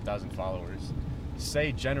 185,000 followers,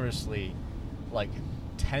 say generously, like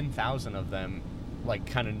 10,000 of them like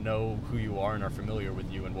kind of know who you are and are familiar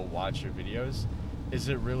with you and will watch your videos. Is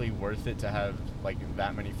it really worth it to have like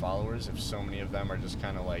that many followers if so many of them are just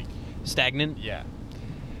kind of like Stagnant? Yeah.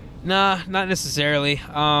 Nah, not necessarily.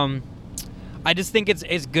 I just think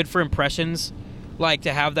it's good for impressions, like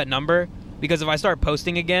to have that number, because if I start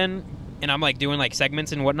posting again and I'm like doing like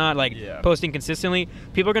segments and whatnot, like posting consistently,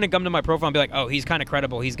 people are gonna come to my profile and be like, oh, he's kind of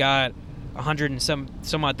credible. He's got 100 and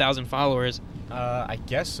some odd thousand followers. I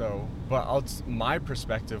guess so, but my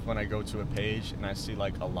perspective when I go to a page and I see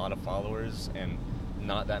like a lot of followers and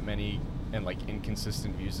not that many and like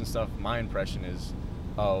inconsistent views and stuff, my impression is,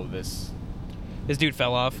 oh, this dude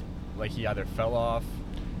fell off. Like he either fell off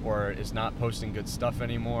or is not posting good stuff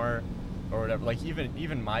anymore or whatever. Like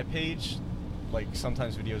even my page, like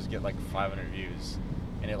sometimes videos get like 500 views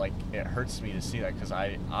and it hurts me to see that because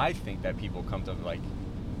I think that people come to like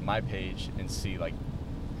my page and see like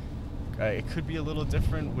it could be a little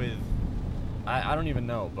different with I don't even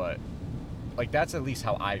know, but like that's at least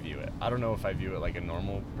how I view it. I don't know if I view it like a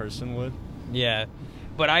normal person would. Yeah,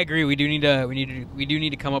 but I agree. We do need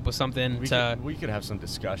to come up with something. We could have some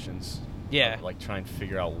discussions. Yeah, of, like try and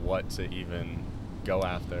figure out what to even go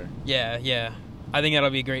after. Yeah. I think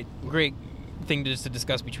that'll be a great thing to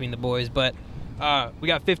discuss between the boys. But we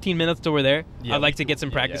got 15 minutes till we're there. Yeah, I'd like to get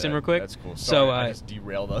some practice in real quick. That's cool. Sorry, so I just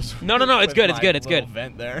derailed us. No, it's good. It's good.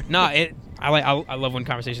 Vent there. No, I love when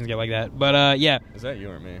conversations get like that. But yeah. Is that you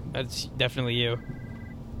or me? That's definitely you.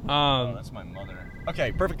 Oh, that's my mother.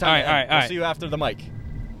 Okay, perfect time. All right. We'll see you after the mic.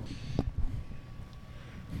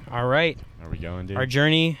 All right. Are we going, dude? Our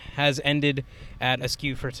journey has ended at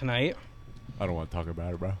Askew for tonight. I don't want to talk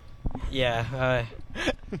about it, bro. Yeah.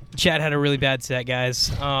 Chad had a really bad set,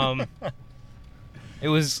 guys. It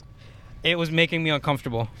was making me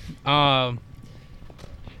uncomfortable. Dude,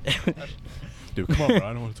 come on, bro.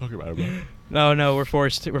 I don't want to talk about it, bro. No, we're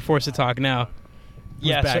forced to talk now.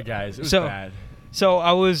 It was bad, guys. It was bad.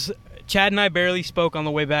 So Chad and I barely spoke on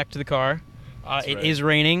the way back to the car. It is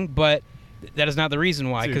raining, but that is not the reason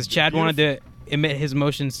why, because Chad wanted to emit his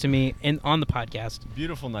emotions to me on the podcast.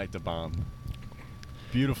 Beautiful night to bomb.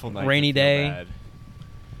 Beautiful night. Rainy day. Bad.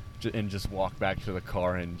 And just walk back to the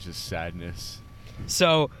car and just sadness.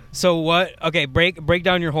 So what? Okay, break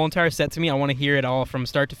down your whole entire set to me. I want to hear it all from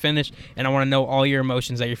start to finish, and I want to know all your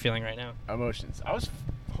emotions that you're feeling right now. Emotions. I was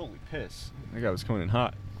holy piss. I think I was coming in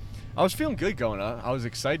hot. I was feeling good going up. I was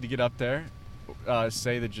excited to get up there,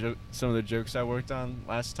 say some of the jokes I worked on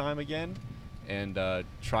last time again, and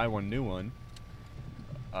try one new one.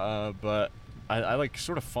 But I like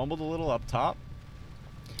sort of fumbled a little up top,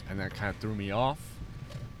 and that kind of threw me off.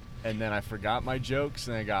 And then I forgot my jokes,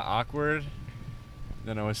 and it got awkward.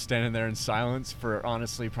 Then I was standing there in silence for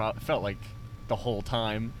honestly felt like the whole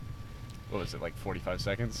time. What was it, like 45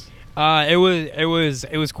 seconds? It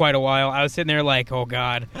was quite a while. I was sitting there like, oh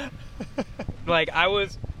God. Like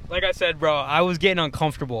I said, bro, I was getting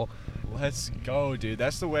uncomfortable. Let's go, dude.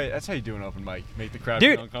 That's how you do an open mic. Make the crowd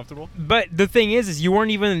feel uncomfortable. But the thing is you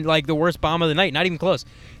weren't even like the worst bomb of the night. Not even close.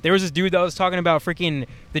 There was this dude that was talking about freaking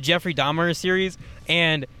the Jeffrey Dahmer series,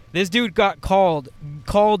 and this dude got called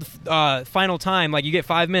final time. Like you get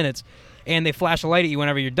 5 minutes, and they flash a light at you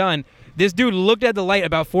whenever you're done. This dude looked at the light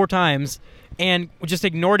about 4 times and just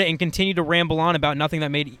ignored it and continued to ramble on about nothing that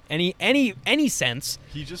made any sense.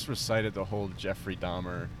 He just recited the whole Jeffrey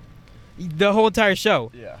Dahmer. The whole entire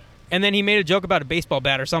show. Yeah. And then he made a joke about a baseball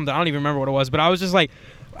bat or something. I don't even remember what it was, but I was just like,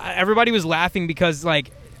 everybody was laughing because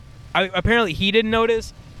like, apparently he didn't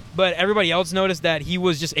notice, but everybody else noticed that he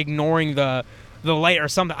was just ignoring the light or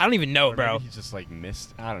something. I don't even know, bro. Maybe he just like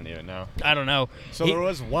missed. I don't even know. I don't know. So there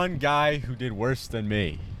was one guy who did worse than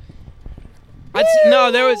me. Yeah,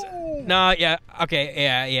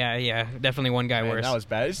 definitely one guy worse. That was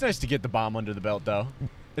bad. It's nice to get the bomb under the belt, though.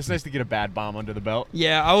 It's nice to get a bad bomb under the belt.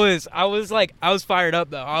 Yeah, I was fired up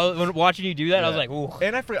though. Watching you do that, yeah. I was like, ooh.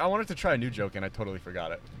 And I wanted to try a new joke, and I totally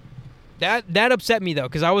forgot it. That upset me though,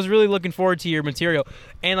 because I was really looking forward to your material,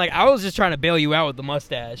 and like I was just trying to bail you out with the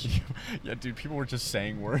mustache. Yeah, dude, people were just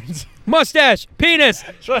saying words. Mustache, penis.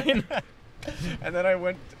 And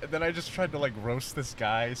then I just tried to like roast this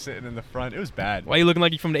guy sitting in the front. It was bad. Why are you looking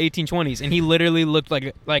like you're from the 1820s? And he literally looked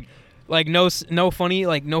like no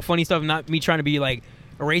funny stuff. Not me trying to be like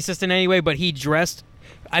racist in any way, but he dressed.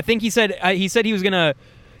 I think he said he was gonna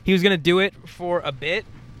do it for a bit.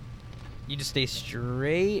 You just stay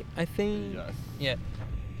straight, I think. Yeah.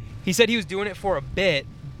 He said he was doing it for a bit,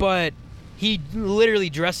 but he literally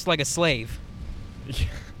dressed like a slave. Yeah.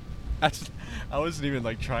 I wasn't even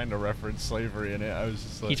like trying to reference slavery in it. I was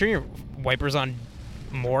just like, can you turn your wipers on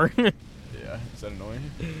more? Yeah, is that annoying?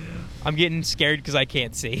 I'm getting scared because I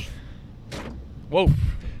can't see. Whoa,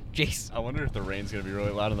 jeez. I wonder if the rain's gonna be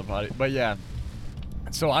really loud on the body. But yeah,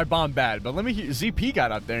 so I bombed bad. But let me. ZP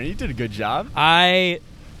got up there and he did a good job.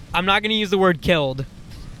 I'm not gonna use the word killed.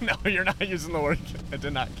 No, you're not using the word. I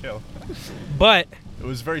did not kill. But it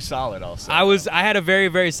was very solid. Also, I had a very,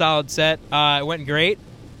 very solid set. It went great.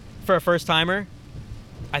 For a first timer,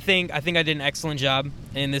 I think I did an excellent job,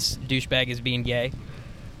 and this douchebag is being gay.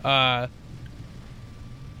 Yeah,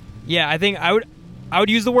 Yeah, I think I would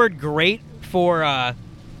use the word great for a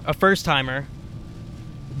first timer,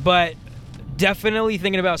 but definitely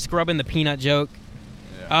thinking about scrubbing the peanut joke.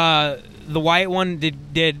 Yeah. The Wyatt one did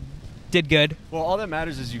good. Well, all that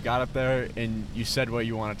matters is you got up there and you said what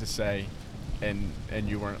you wanted to say, and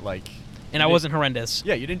you weren't like. And I wasn't horrendous.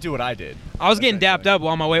 Yeah, you didn't do what I did. I was getting dapped up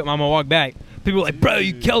on my walk back. People were like, "Bro,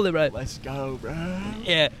 you killed it, bro." Let's go, bro.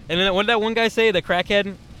 Yeah, and then what did that one guy say? The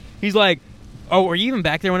crackhead. He's like, "Oh, were you even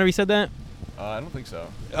back there whenever he said that?" I don't think so.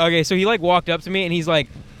 Okay, so he like walked up to me and he's like,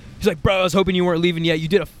 "Bro, I was hoping you weren't leaving yet. You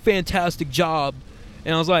did a fantastic job."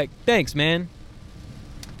 And I was like, "Thanks, man."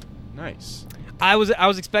 Nice. I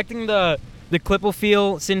was expecting the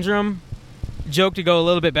Clipophile syndrome joke to go a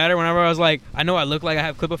little bit better. Whenever I was like, I know I look like I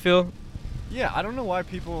have Clipophile. Yeah, I don't know why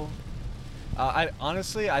people. I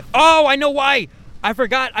honestly, Oh, I know why. I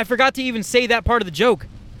forgot to even say that part of the joke.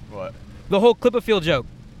 What? The whole Clipophile joke.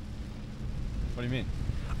 What do you mean?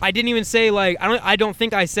 I didn't even say like I don't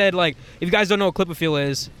think I said like if you guys don't know what Clipophile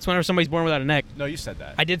is, it's whenever somebody's born without a neck. No, you said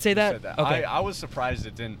that. I did say that? You said that. Okay. I was surprised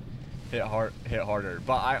it didn't hit harder,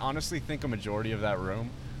 but I honestly think a majority of that room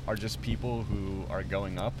are just people who are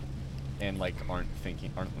going up and like aren't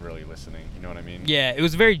really listening. You know what I mean? Yeah, it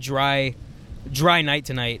was a very dry night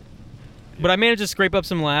tonight. Yeah. But I managed to scrape up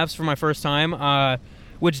some laughs for my first time,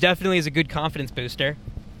 which definitely is a good confidence booster.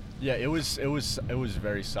 Yeah, it was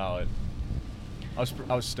very solid. I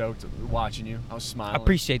was stoked watching you. I was smiling. I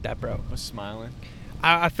appreciate that, bro. I was smiling.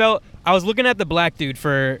 I felt I was looking at the black dude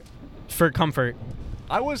for comfort.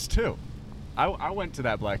 I was too. I went to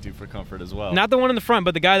that black dude for comfort as well. Not the one in the front,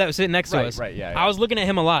 but the guy that was sitting next to us. Right, yeah. I was looking at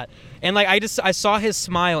him a lot, and like I saw his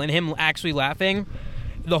smile and him actually laughing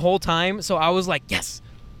the whole time. So I was like, yes,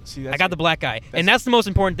 see, I got the black guy, and that's the most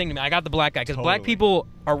important thing to me. I got the black guy because black people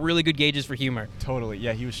are really good gauges for humor. Totally,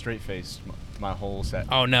 yeah. He was straight faced my whole set.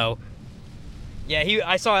 Oh no. Yeah,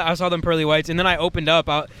 I saw them pearly whites, and then I opened up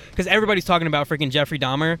because everybody's talking about freaking Jeffrey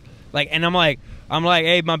Dahmer, like, and I'm like,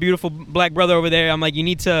 hey, my beautiful black brother over there, I'm like, you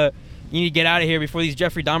need to get out of here before these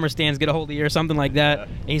Jeffrey Dahmer stands get a hold of you or something like that. Yeah.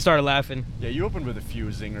 And he started laughing. Yeah, you opened with a few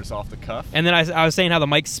zingers off the cuff. And then I was saying how the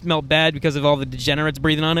mic smelled bad because of all the degenerates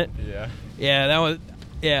breathing on it. Yeah. Yeah, that was.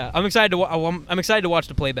 Yeah, I'm excited to watch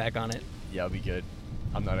the playback on it. Yeah, it'll be good.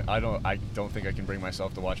 I don't think I can bring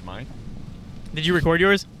myself to watch mine. Did you record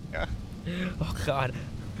yours? Yeah. Oh God,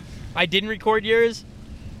 I didn't record yours.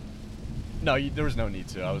 No, there was no need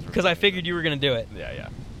to. Because I figured you were gonna do it. Yeah.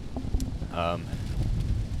 But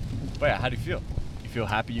yeah, how do you feel? You feel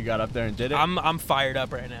happy you got up there and did it? I'm fired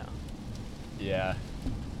up right now. Yeah.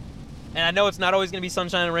 And I know it's not always gonna be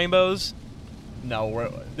sunshine and rainbows.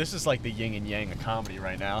 No, this is like the yin and yang of comedy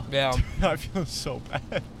right now. Yeah. I feel so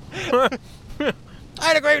bad. I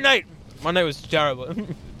had a great night. My night was terrible.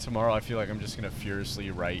 Tomorrow, I feel like I'm just gonna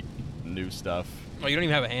furiously write new stuff. Oh, you don't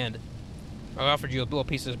even have a hand. I offered you a little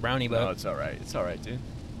piece of this brownie, but no, it's all right. It's all right, dude.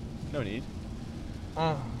 No need.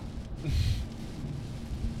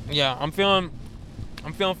 Yeah, I'm feeling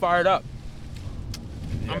fired up.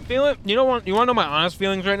 Yeah. I'm feeling. You want to know my honest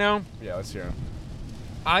feelings right now? Yeah, let's hear them.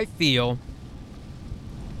 I feel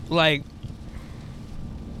like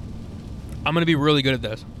I'm gonna be really good at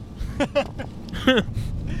this. Here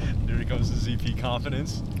comes the ZP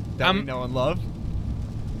confidence that we know and love.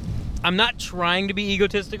 I'm not trying to be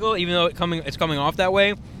egotistical, even though it's coming off that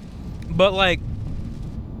way. But like,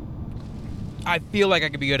 I feel like I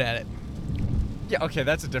could be good at it. Yeah, okay,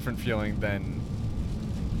 that's a different feeling than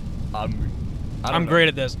I'm great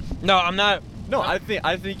at this. No, I'm not. No, I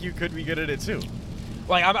think you could be good at it too.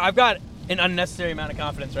 Like I've got an unnecessary amount of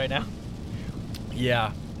confidence right now.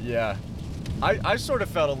 Yeah. I sort of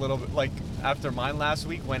felt a little bit like after mine last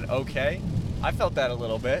week went okay. I felt that a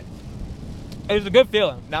little bit. It was a good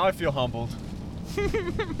feeling. Now I feel humbled.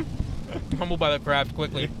 Humbled by the craft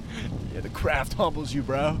quickly. Yeah, the craft humbles you,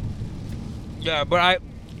 bro. Yeah, but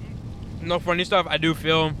no funny stuff. I do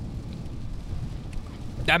feel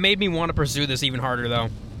that made me want to pursue this even harder, though.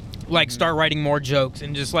 Like, start writing more jokes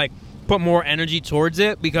and just, like, put more energy towards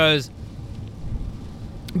it, because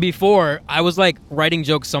before, I was, like, writing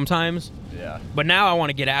jokes sometimes. Yeah. But now I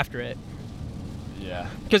want to get after it. Yeah.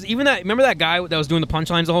 Because even remember that guy that was doing the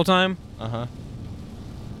punchlines the whole time? Uh-huh.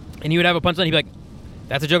 And he would have a punchline, he'd be like,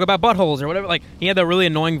 that's a joke about buttholes, or whatever. Like, he had that really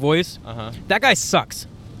annoying voice. Uh-huh. That guy sucks.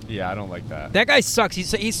 Yeah, I don't like that. That guy sucks.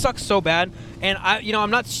 He sucks so bad. And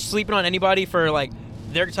I'm not sleeping on anybody for like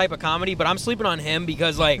their type of comedy, but I'm sleeping on him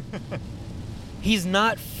because like he's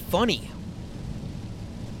not funny.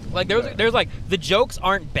 Like there's like the jokes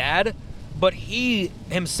aren't bad, but he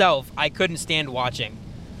himself I couldn't stand watching.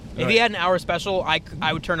 If he had an hour special,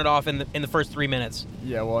 I would turn it off in the first 3 minutes.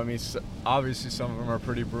 Yeah, well, I mean, obviously some of them are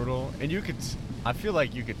pretty brutal, and you could I feel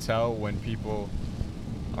like you could tell when people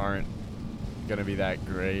aren't gonna be that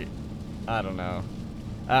great. I don't know.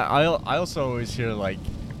 I also always hear like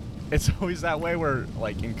it's always that way where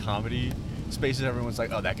like in comedy spaces everyone's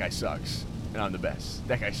like, oh, that guy sucks and I'm the best.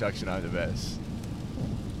 That guy sucks and I'm the best.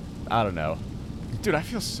 I don't know. Dude, I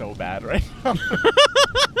feel so bad right now.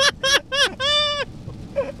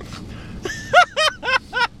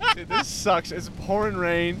 Dude, this sucks. It's pouring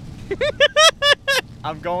rain.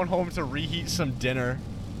 I'm going home to reheat some dinner.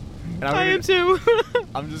 And I am too.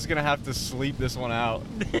 I'm just gonna have to sleep this one out.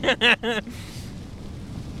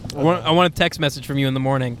 I want a text message from you in the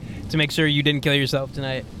morning to make sure you didn't kill yourself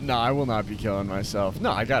tonight. No, I will not be killing myself.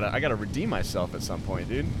 No, I gotta redeem myself at some point,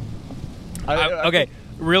 dude. Okay,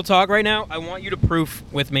 real talk right now. I want you to proof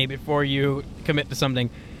with me before you commit to something.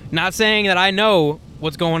 Not saying that I know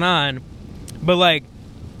what's going on, but like,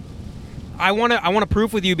 I want to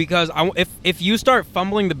proof with you because if you start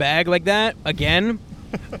fumbling the bag like that again,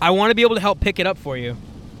 I want to be able to help pick it up for you.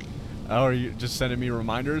 Oh, are you just sending me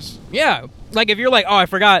reminders? Yeah, like if you're like, oh, I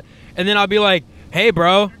forgot, and then I'll be like, hey,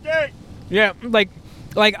 bro. Yeah, like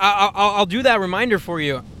I'll do that reminder for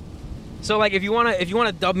you. So like if you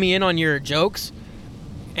wanna dub me in on your jokes,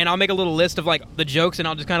 and I'll make a little list of like the jokes, and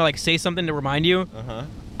I'll just kind of like say something to remind you.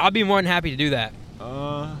 I'll be more than happy to do that.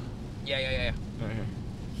 Yeah.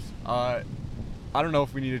 I don't know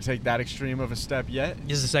if we need to take that extreme of a step yet.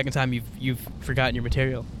 This is the second time you've forgotten your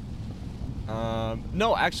material.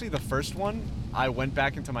 No, actually, the first one, I went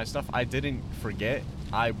back into my stuff. I didn't forget.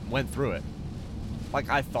 I went through it. Like,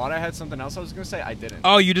 I thought I had something else I was going to say. I didn't.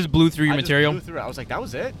 Oh, you just blew through your material? I just blew through it. I was like, that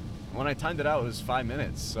was it? When I timed it out, it was 5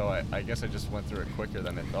 minutes. So I guess I just went through it quicker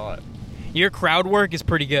than I thought. Your crowd work is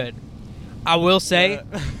pretty good. I will say,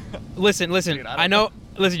 listen, Dude, I know,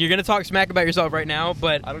 listen, you're going to talk smack about yourself right now,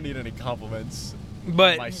 but... I don't need any compliments.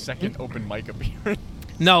 But my second open mic appearance.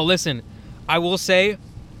 No, listen, I will say,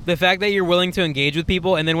 the fact that you're willing to engage with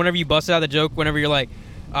people, and then whenever you bust out the joke, whenever you're like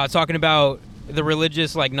talking about the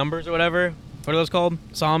religious like numbers or whatever, what are those called?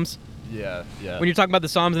 Psalms? Yeah. When you're talking about the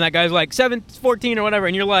Psalms and that guy's like 7:14 or whatever,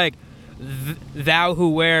 and you're like, thou who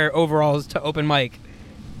wear overalls to open mic.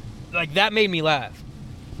 Like, that made me laugh.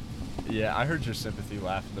 Yeah, I heard your sympathy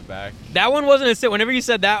laugh in the back. That one wasn't whenever you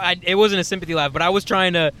said that, it wasn't a sympathy laugh, but I was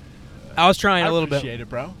trying a little bit. I appreciate it,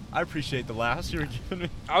 bro. I appreciate the laughs you were giving me.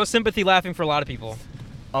 I was sympathy laughing for a lot of people.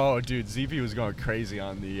 Oh, dude, ZP was going crazy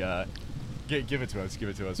on the, give it to us.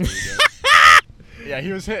 Yeah,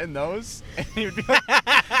 he was hitting those, and he would be like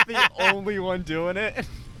the only one doing it.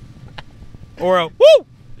 Or a woo!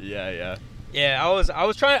 Yeah. Yeah, I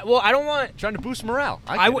was trying, well, I don't want... Trying to boost morale.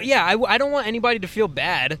 I don't want anybody to feel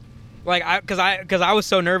bad. Like, because I was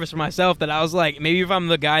so nervous for myself that I was like, maybe if I'm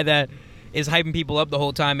the guy that is hyping people up the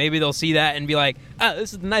whole time, maybe they'll see that and be like, oh,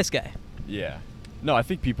 this is the nice guy. Yeah. No, I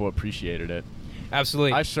think people appreciated it.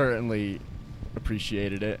 Absolutely. I certainly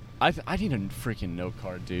appreciated it. I need a freaking note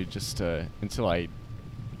card, dude, just until I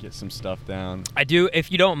get some stuff down. I do,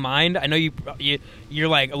 if you don't mind. I know you're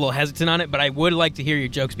like a little hesitant on it, but I would like to hear your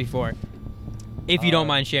jokes before. If you don't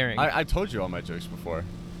mind sharing. I told you all my jokes before.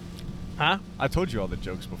 Huh? I told you all the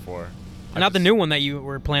jokes before. Not the new one that you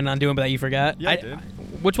were planning on doing, but that you forgot? Yeah, I did.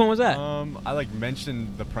 Which one was that? I like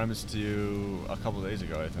mentioned the premise to you a couple days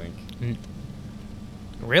ago, I think.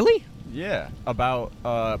 Really? Yeah, about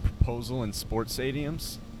proposal in sports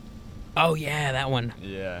stadiums. Oh yeah, that one.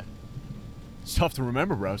 Yeah. It's tough to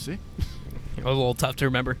remember, bro, see? It was a little tough to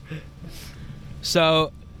remember.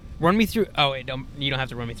 So, run me through... Oh, wait, you don't have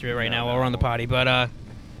to run me through it right now while we're on the potty, but I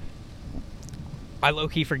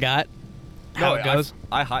low-key forgot how it goes.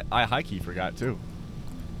 I high-key forgot, too.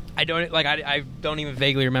 I don't even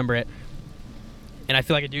vaguely remember it. And I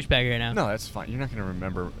feel like a douchebag right now. No, that's fine. You're not going to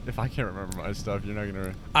remember. If I can't remember my stuff, you're not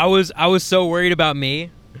going to... I was so worried about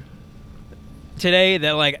me today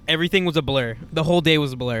that, like, everything was a blur. The whole day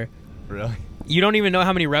was a blur. Really? You don't even know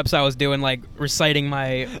how many reps I was doing, like, reciting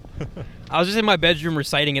my... I was just in my bedroom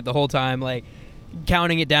reciting it the whole time, like,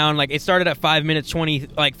 counting it down. Like, it started at 5 minutes 20,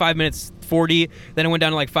 like, 5 minutes 40, then it went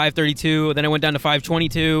down to, like, 5:32, then it went down to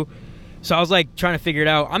 5:22. So I was, like, trying to figure it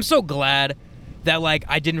out. I'm so glad that, like,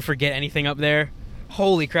 I didn't forget anything up there.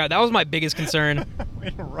 Holy crap, that was my biggest concern.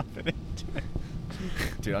 Way to rough it into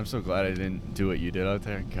it. Dude, I'm so glad I didn't do what you did out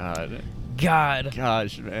there. God.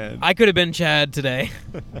 Gosh, man. I could have been Chad today.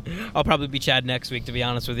 I'll probably be Chad next week, to be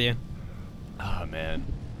honest with you. Oh, man.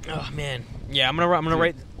 Yeah, I'm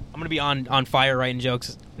gonna be on fire writing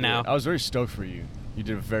jokes now. Dude, I was very stoked for you. You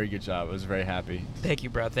did a very good job. I was very happy. Thank you,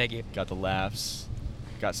 bro. Thank you. Got the laughs.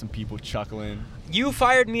 Got some people chuckling. You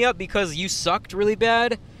fired me up because you sucked really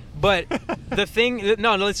bad, but the thing...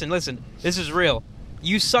 No, listen. This is real.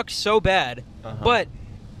 You sucked so bad, but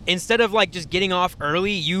instead of like just getting off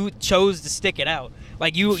early, you chose to stick it out.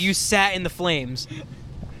 Like you sat in the flames.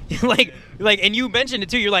 like and you mentioned it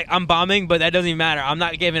too. You're like, I'm bombing, but that doesn't even matter. I'm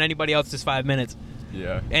not giving anybody else just 5 minutes.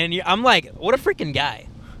 Yeah. And I'm like, what a freaking guy.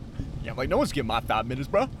 Yeah, I'm like, no one's getting my 5 minutes,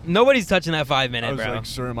 bro. Nobody's touching that 5 minute, I was bro. like,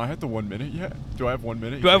 sir, am I at the 1 minute yet? Do I have 1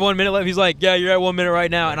 minute? Do I have 1 minute left? He's like, yeah, you're at 1 minute right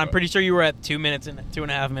now, and I'm Okay. pretty sure you were at 2 minutes and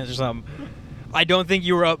 2.5 minutes or something. I don't think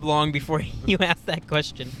you were up long before you asked that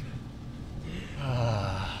question.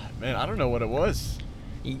 Man, I don't know what it was.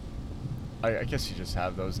 Y- I guess you just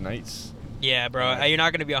have those nights. Yeah, bro, you're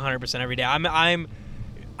not gonna be 100% every day.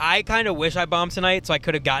 I kind of wish I bombed tonight so I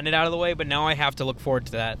could have gotten it out of the way, but now I have to look forward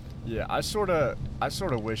to that. Yeah, I sort of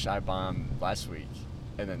wish I bombed last week,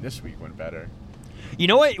 and then this week went better. You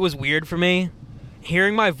know what was weird for me?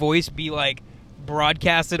 Hearing my voice be like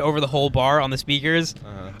broadcasted over the whole bar on the speakers.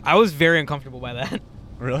 Uh-huh. I was very uncomfortable by that.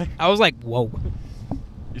 Really? I was like, whoa.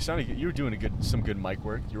 You sounded good. You were doing some good mic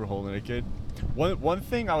work. You were holding it good. One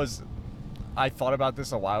thing I thought about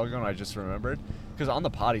this a while ago and I just remembered, because on the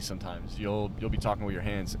potty sometimes you'll be talking with your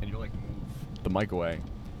hands and you'll like move the mic away.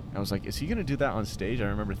 And I was like, is he gonna do that on stage? I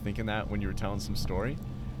remember thinking that when you were telling some story,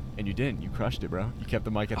 and you didn't. You crushed it, bro. You kept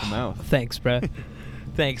the mic at the mouth. Thanks, bro.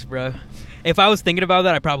 Thanks, bro. If I was thinking about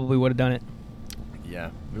that, I probably would have done it. Yeah,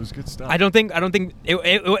 it was good stuff. I don't think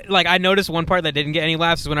it like I noticed one part that didn't get any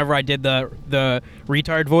laughs is whenever I did the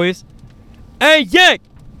retard voice. Hey Zack!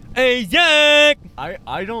 Hey Zack!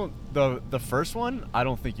 I don't the first one. I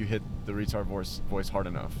don't think you hit the retard voice hard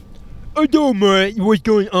enough. I don't mind. What's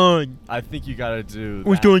going on? I think you gotta do.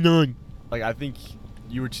 What's that. going on? Like I think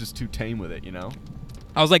you were just too tame with it, you know.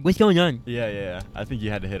 I was like, what's going on? Yeah. I think you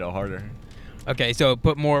had to hit it harder. Okay, so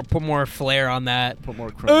put more flair on that. Put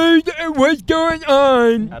more chromosome. What's going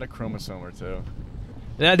on? Add a chromosome or two.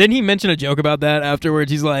 Didn't he mention a joke about that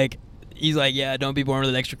afterwards? He's like, yeah, don't be born with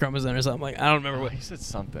an extra chromosome or something. Like, I don't remember what He said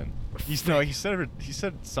something. He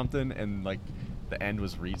said something, and like the end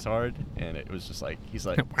was retard, and it was just like he's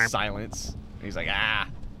like silence, and he's like,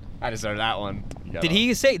 I deserve that one. Did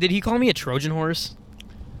he call me a Trojan horse?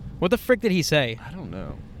 What the frick did he say? I don't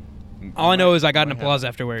know. All I know is I got an applause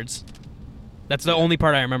afterwards. That's the only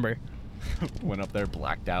part I remember. Went up there,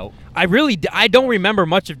 blacked out. I don't remember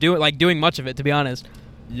much of doing much of it, to be honest.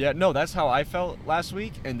 Yeah, no, that's how I felt last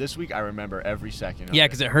week, and this week I remember every second of Yeah, it.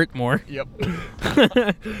 because it hurt more. Yep.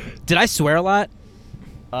 Did I swear a lot?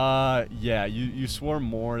 Yeah, you swore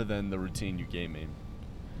more than the routine you gave me.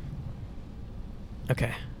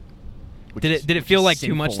 Okay. Which Did it feel like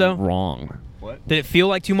too much, though? Wrong. What? Did it feel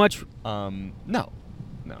like too much? No.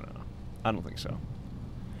 I don't think so.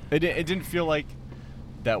 It didn't feel like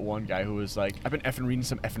that one guy who was like, I've been effing reading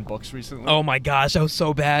some effing books recently. Oh my gosh, that was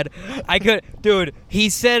so bad. Dude, he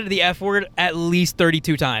said the F word at least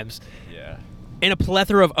 32 times. Yeah. And a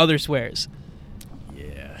plethora of other swears.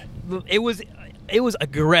 Yeah. It was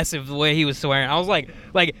aggressive the way he was swearing. I was like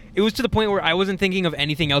it was to the point where I wasn't thinking of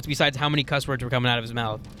anything else besides how many cuss words were coming out of his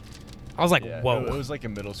mouth. I was like, Yeah, whoa. It was like a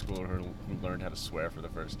middle schooler who learned how to swear for the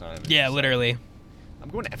first time. It's Yeah, just like, literally. I'm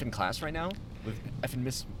going to effing class right now with effing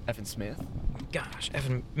Miss effing Smith. Gosh,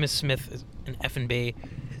 effing Miss Smith is an effing B.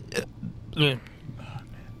 Oh,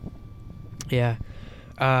 Yeah.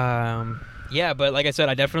 Yeah, but like I said,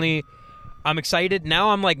 I'm excited. Now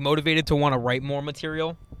I'm like motivated to want to write more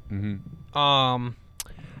material. Mm-hmm. I'm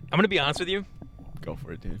going to be honest with you. Go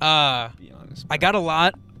for it, dude. Be honest. I got a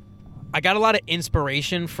lot of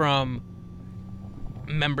inspiration from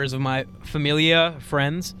members of my familia,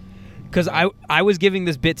 friends, because I was giving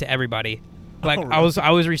this bit to everybody. Like, Oh, really?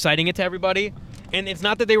 I was reciting it to everybody, and it's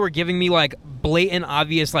not that they were giving me like blatant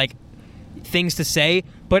obvious like things to say,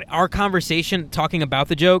 but our conversation talking about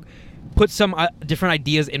the joke put some different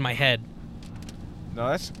ideas in my head.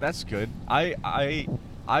 No, that's good.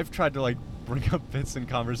 I've tried to like bring up bits in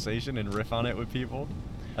conversation and riff on it with people.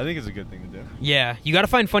 I think it's a good thing to do. Yeah, you got to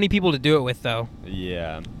find funny people to do it with, though.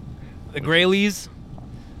 Yeah. The Graleys.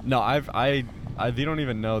 No, they don't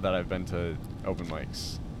even know that I've been to open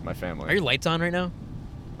mics. My family. Are your lights on right now?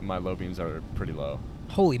 My low beams are pretty low.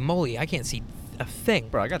 Holy moly, I can't see a thing.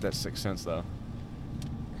 Bro, I got that sixth sense though.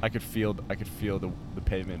 I could feel the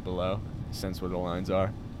pavement below, sense where the lines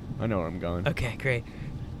are. I know where I'm going. Okay, great.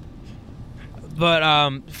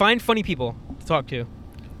 But find funny people to talk to.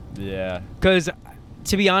 Yeah. Because,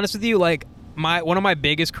 to be honest with you, like one of my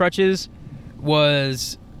biggest crutches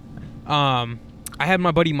was, I had my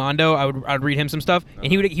buddy Mondo. I'd read him some stuff,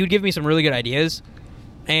 and he would give me some really good ideas.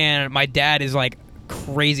 And my dad is like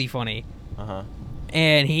crazy funny. Uh-huh.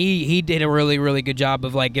 And he did a really, really good job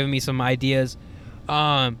of like giving me some ideas.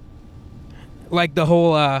 Like the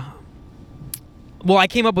whole Well, I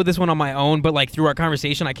came up with this one on my own, but like through our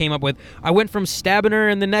conversation, I went from stabbing her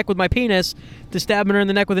in the neck with my penis to stabbing her in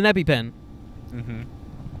the neck with an EpiPen. Mm-hmm.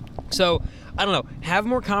 So, I don't know. Have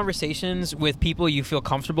more conversations with people you feel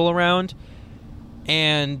comfortable around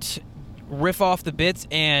and riff off the bits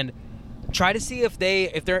and try to see if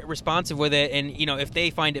they're responsive with it and, you know, if they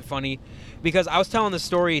find it funny. Because I was telling the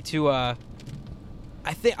story to, I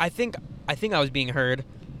think I was being heard,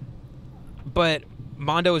 but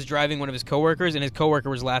Mondo was driving one of his coworkers and his coworker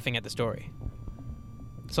was laughing at the story.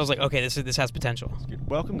 So I was like, okay, this has potential.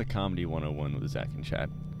 Welcome to Comedy 101 with Zack and Chad,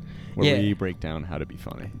 where we break down how to be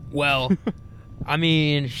funny. Well, I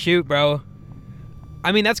mean, shoot, bro.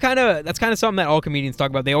 I mean, that's kind of something that all comedians talk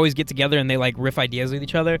about. They always get together and they like riff ideas with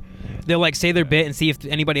each other. They'll like say their bit and see if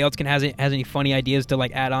anybody else has any funny ideas to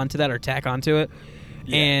like add on to that or tack onto it.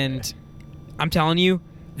 Yeah. And I'm telling you,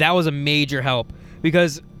 that was a major help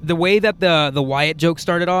because the way that the Wyatt joke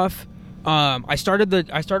started off, I started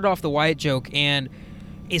off the Wyatt joke and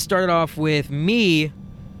it started off with me,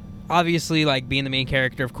 obviously like being the main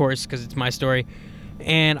character, of course, because it's my story.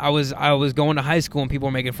 And I was going to high school and people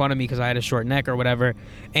were making fun of me because I had a short neck or whatever.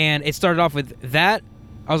 And it started off with that.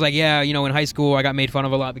 I was like, yeah, you know, in high school I got made fun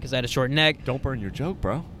of a lot because I had a short neck. Don't burn your joke,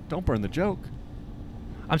 bro. Don't burn the joke.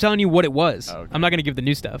 I'm telling you what it was. Oh, okay. I'm not going to give the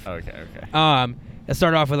new stuff. Okay. It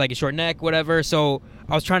started off with like a short neck, whatever. So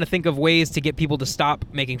I was trying to think of ways to get people to stop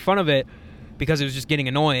making fun of it because it was just getting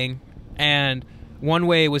annoying. And one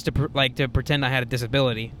way was to pretend I had a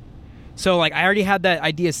disability. So like I already had that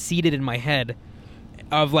idea seated in my head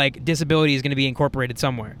of like disability is going to be incorporated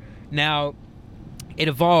somewhere. Now it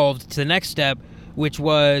evolved to the next step, which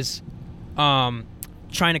was trying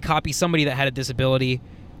to copy somebody that had a disability,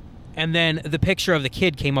 and then the picture of the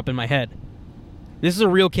kid came up in my head. This is a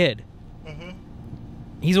real kid. Mm-hmm.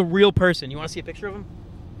 He's a real person. You want to see a picture of him?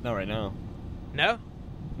 Not right now. No?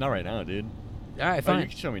 Not right now, dude. All right, fine. You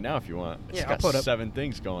can show me now if you want. It's I'll put up 7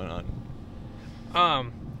 things going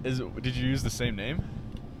on. Did you use the same name?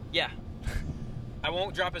 Yeah. I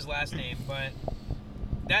won't drop his last name, but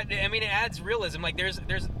it adds realism. Like there's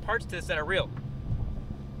parts to this that are real.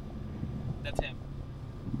 That's him.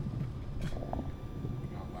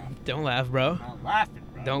 Don't laugh, bro. I'm not laughing,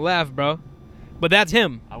 bro. Don't laugh, bro. But that's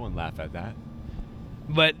him. I wouldn't laugh at that.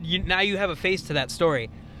 But now you have a face to that story.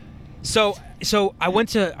 So I went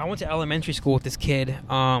to elementary school with this kid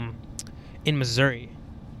in Missouri.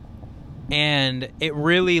 And it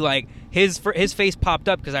really like his face popped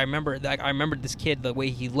up because I remembered this kid, the way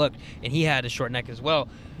he looked, and he had a short neck as well.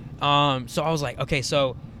 So I was like, okay.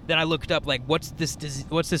 So then I looked up like what's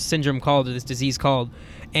this syndrome called, or this disease called,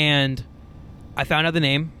 and I found out the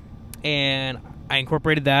name, and I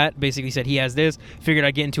incorporated that. Basically said he has this. Figured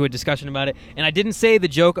I'd get into a discussion about it, and I didn't say the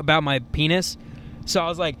joke about my penis. So I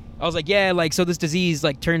was like, yeah, like so this disease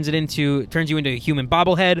like turns you into a human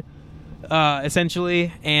bobblehead,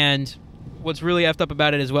 essentially, and what's really effed up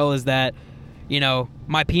about it as well is that, you know,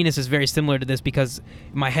 my penis is very similar to this because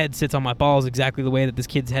my head sits on my balls exactly the way that this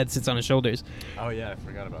kid's head sits on his shoulders. Oh, yeah, I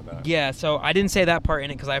forgot about that. Yeah, so I didn't say that part in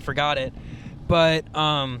it because I forgot it. But,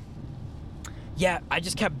 yeah, I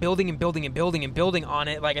just kept building and building and building and building on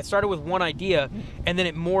it. Like, I started with one idea, and then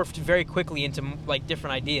it morphed very quickly into, like,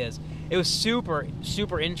 different ideas. It was super,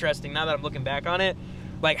 super interesting now that I'm looking back on it,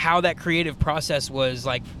 like, how that creative process was,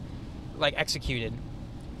 like executed.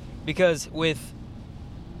 Because with,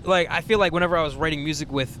 like, I feel like whenever I was writing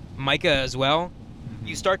music with Micah as well,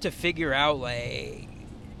 you start to figure out, like,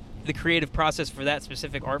 the creative process for that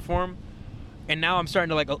specific art form. And now I'm starting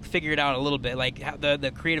to, like, figure it out a little bit. Like, how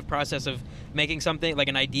the creative process of making something, like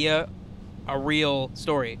an idea, a real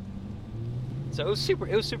story. So it was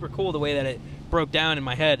super cool the way that it broke down in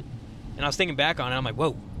my head. And I was thinking back on it, I'm like,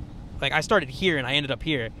 whoa. Like, I started here and I ended up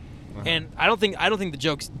here. Uh-huh. And I don't think the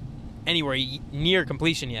joke's anywhere near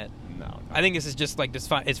completion yet. No. I think this is just like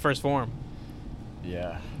its first form.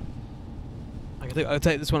 Yeah. I'll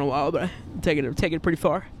take this one a while, but I'm taking it pretty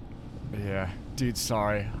far. Yeah. Dude,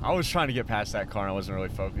 sorry. I was trying to get past that car and I wasn't really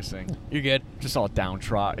focusing. You're good. Just all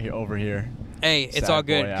downtrot over here. Hey, it's all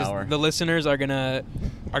good because the listeners are gonna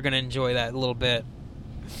enjoy that a little bit.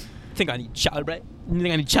 Think I need Chad, bro? You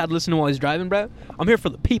think I need Chad to listen while he's driving, bro? I'm here for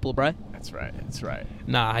the people, bro. That's right.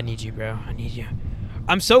 Nah, I need you, bro. I need you.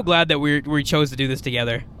 I'm so glad that we chose to do this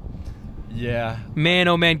together. Yeah. Man,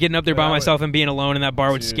 oh man, getting up there by myself and being alone in that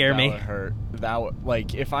bar would scare me. That would hurt.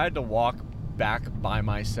 Like, if I had to walk back by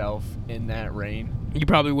myself in that rain, you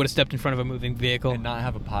probably would have stepped in front of a moving vehicle and not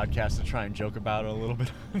have a podcast to try and joke about it a little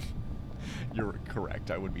bit. You're correct.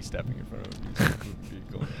 I would be stepping in front of a moving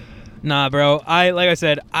vehicle. Nah, bro. Like I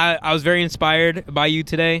said, I was very inspired by you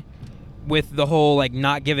today with the whole, like,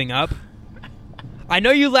 not giving up. I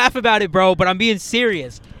know you laugh about it, bro, but I'm being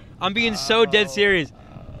serious. I'm being so dead serious.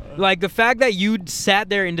 Like, the fact that you sat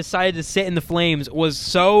there and decided to sit in the flames was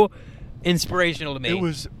so inspirational to me. It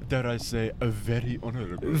was, dare I say, a very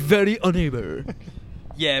honorable. Very honorable.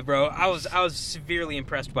 Yeah, bro. I was severely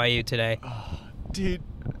impressed by you today. Dude,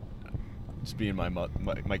 just being my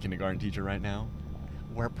kindergarten teacher right now,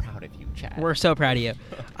 we're proud of you, Chad. We're so proud of you.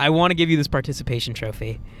 I want to give you this participation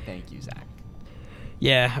trophy. Thank you, Zack.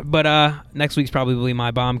 Yeah, but next week's probably my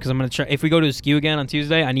bomb because I'm gonna try. If we go to a skew again on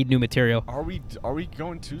Tuesday, I need new material. Are we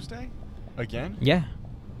going Tuesday again? Yeah,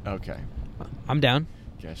 Okay. I'm down.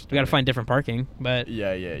 Gosh, We gotta find different parking, but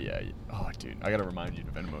Yeah. Oh, dude, I gotta remind you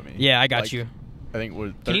to Venmo me. yeah, I got you. I think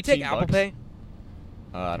we're. Can you take Apple Pay?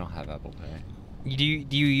 I don't have Apple Pay. Do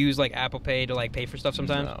you use like Apple Pay to like pay for stuff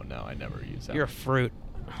sometimes? No, I never use that. You're a fruit.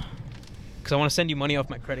 Because I want to send you money off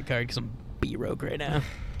my credit card because I'm broke right now.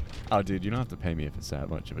 Oh, dude, you don't have to pay me if it's that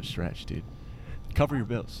much of a stretch, dude. Cover your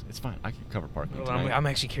bills. It's fine. I can cover parking. Well, tonight. I'm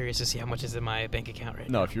actually curious to see how much is in my bank account right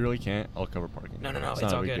now. No, if you really can't, I'll cover parking. No, It's it's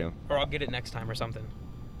not a all big good. deal. Or I'll get it next time or something.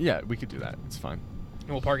 Yeah, we could do that. It's fine.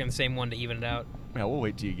 And we'll park in the same one to even it out. Yeah, we'll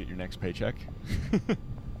wait till you get your next paycheck.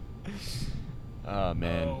 Oh,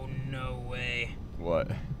 man. Oh, no way. What?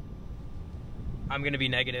 I'm going to be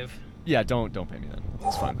negative. Yeah, don't pay me then.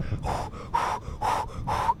 It's fine.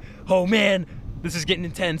 Oh, man. This is getting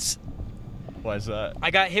intense. Why is that? I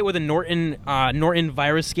got hit with a Norton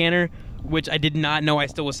virus scanner, which I did not know I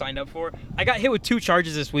still was signed up for. I got hit with 2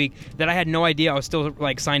 charges this week that I had no idea I was still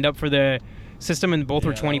like signed up for the system, and both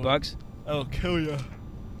were $20. I'll kill you.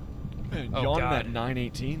 Man, Oh, yawning God. at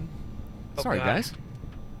 9:18. Oh, Sorry, God. guys.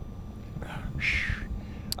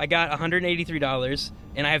 I got $183,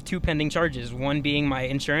 and I have 2 pending charges. One being my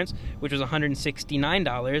insurance, which was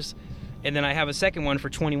 $169, and then I have a second one for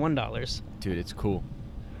 $21. Dude, it's cool.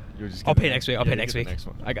 You're just I'll gonna- pay next week. I'll yeah, pay you next get week. the next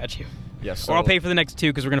one. I got you. Yeah, Or I'll pay for the next 2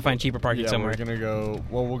 because we're gonna find cheaper parking yeah, somewhere. we're gonna go.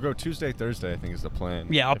 Well, we'll go Tuesday, Thursday. I think is the plan.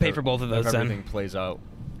 Yeah, I'll If pay it- for both of those If then. everything plays out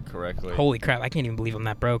correctly. Holy crap! I can't even believe I'm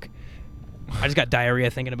that broke. I just got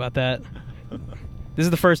diarrhea thinking about that. This is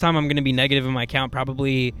the first time I'm gonna be negative in my account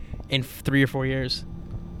probably in 3 or 4 years.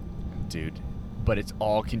 Dude, but it's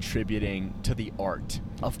all contributing to the art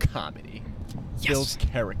of comedy. Yes. Bill's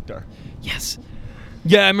character. Yes.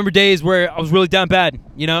 Yeah, I remember days where I was really down bad.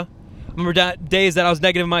 You know, I remember days that I was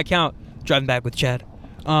negative in my account. Driving back with Chad.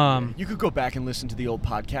 You could go back and listen to the old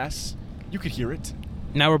podcasts. You could hear it.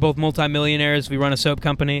 Now we're both multimillionaires. We run a soap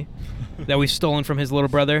company that we've stolen from his little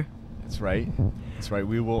brother. That's right. That's right.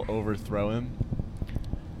 We will overthrow him.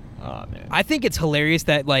 Oh, man. I think it's hilarious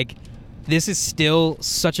that like this is still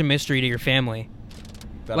such a mystery to your family.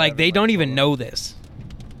 That I Like haven't, they don't told even him. know this.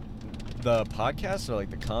 The podcast or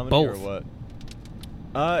like the comedy Both. or what?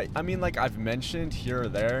 I mean, like I've mentioned here or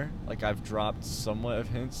there, like I've dropped somewhat of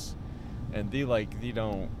hints, and they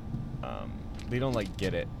don't like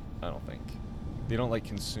get it. I don't think they don't like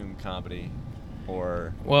consume comedy,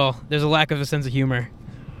 or Well, there's a lack of a sense of humor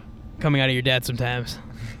coming out of your dad sometimes,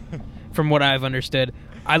 from what I've understood.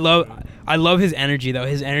 I love his energy though.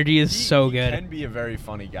 His energy is so he good. can be a very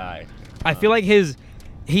funny guy. I feel like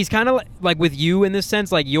he's kind of like with you in this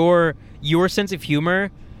sense. Like your sense of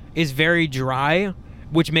humor is very dry,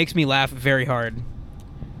 which makes me laugh very hard.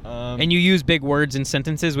 And you use big words in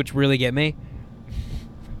sentences, which really get me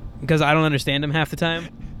because I don't understand them half the time.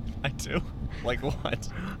 I do. Like what?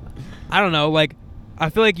 I don't know. Like I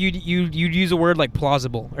feel like you'd use a word like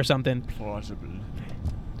plausible or something. Plausible.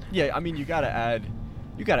 Yeah, I mean you gotta add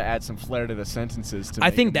some flair to the sentences to. I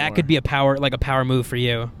make think it that more- could be a power move for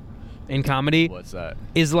you in comedy. What's that?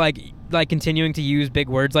 Is like continuing to use big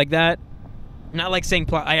words like that. Not like saying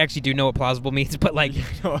I actually do know what plausible means, but like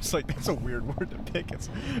No, it's like that's a weird word to pick. It's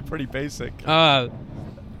pretty basic.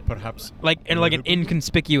 Perhaps. like and like an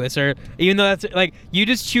inconspicuous, or even though that's like you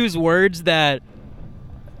just choose words that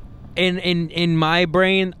in my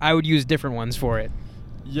brain I would use different ones for it.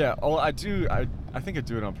 Yeah. Oh, I do. I think I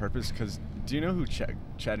do it on purpose because do you know who Chad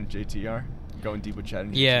and JT are? Going deep with Chad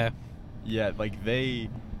and JT. Yeah. Yeah, like they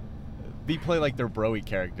play like their broy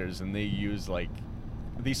characters, and they use like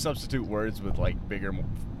these substitute words with like bigger,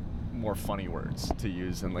 more funny words to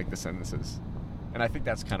use in like the sentences, and I think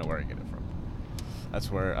that's kind of where I get it from. That's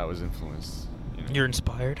where I was influenced. You know? You're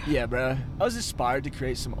inspired. Yeah, bruh. I was inspired to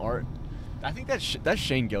create some art. I think that's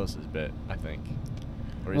Shane Gillis's bit. I think.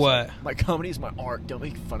 Where he's What? like, my comedy is my art. Don't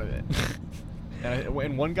make fun of it.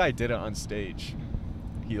 and one guy did it on stage.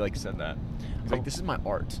 He like said that. He's like, "This is my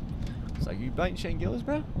art." It's like, "You biting Shane Gillis,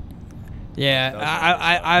 bro?" Yeah,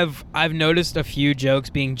 That was I've noticed a few jokes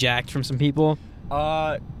being jacked from some people.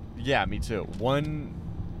 Yeah, me too. One,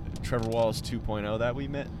 Trevor Wallace 2.0 that we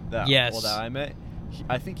met. Yes. Well, that I met.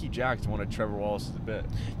 I think he jacked one of Trevor Wallace's bit.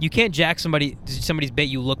 You can't jack somebody's bit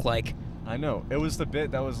you look like. I know. It was the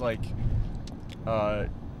bit that was like,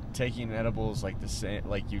 taking edibles like the same.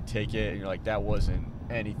 Like you take it and you're like, that wasn't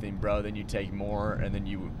anything, bro. Then you take more, and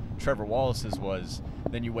then Trevor Wallace's was.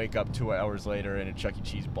 Then you wake up 2 hours later in a Chuck E.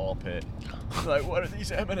 Cheese ball pit. Like, what are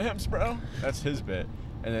these M&Ms, bro? That's his bit.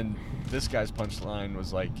 And then this guy's punchline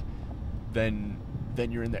was like, then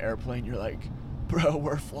you're in the airplane. You're like, bro,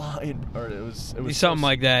 we're flying. Or it was something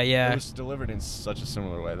like that. Yeah. It was delivered in such a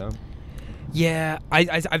similar way, though. Yeah.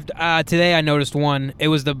 I've today I noticed one. It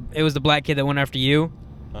was the black kid that went after you.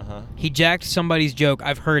 Uh-huh. He jacked somebody's joke.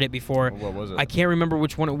 I've heard it before. What was it? I can't remember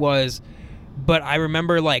which one it was, but I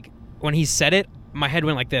remember like when he said it, my head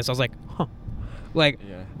went like this. I was like, huh. Like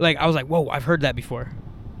I was like, whoa, I've heard that before.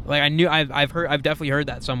 Like I knew I've definitely heard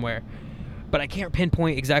that somewhere, but I can't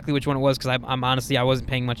pinpoint exactly which one it was because I'm honestly I wasn't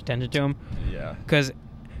paying much attention to him. Yeah. Because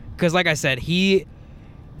like I said,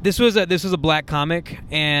 this was a black comic,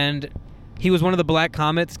 and he was one of the black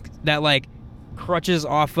comics that like crutches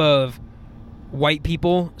off of white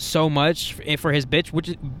people so much for his for his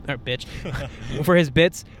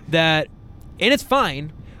bits that, and it's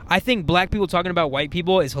fine. I think black people talking about white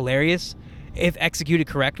people is hilarious if executed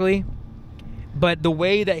correctly. But the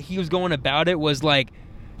way that he was going about it was like,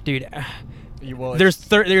 dude, there's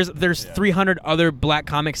 300 other black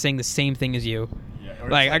comics saying the same thing as you. Yeah,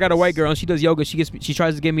 like I got a white girl and she does yoga. She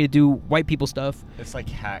tries to get me to do white people stuff. It's like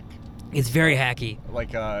hack. It's very hacky.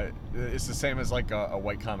 Like it's the same as like a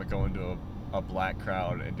white comic going to a black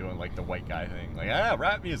crowd and doing like the white guy thing. Like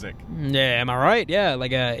rap music. Yeah, am I right? Yeah,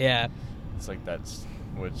 like yeah. It's like that's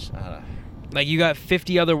which. Like you got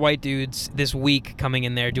 50 other white dudes this week coming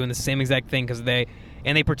in there doing the same exact thing because they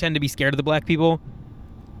pretend to be scared of the black people.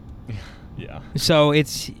 Yeah. So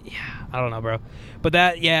it's I don't know, bro. But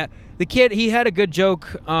the kid, he had a good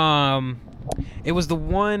joke. It was the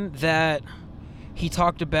one that he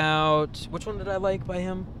talked about. Which one did I like by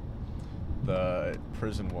him? The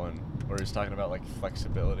prison one, where he's talking about like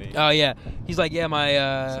flexibility. Oh yeah, he's like, yeah,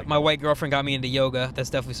 my white girlfriend got me into yoga. That's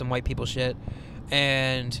definitely some white people shit,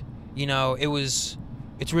 and. You know, it's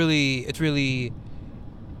really, and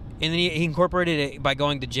then he incorporated it by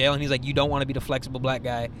going to jail, and he's like, you don't want to be the flexible black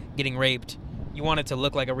guy getting raped. You want it to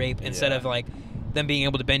look like a rape instead of, like, them being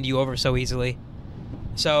able to bend you over so easily.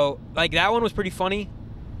 So, like, that one was pretty funny.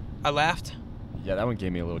 I laughed. Yeah, that one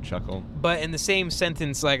gave me a little chuckle. But in the same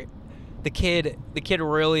sentence, like, the kid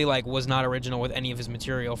really, like, was not original with any of his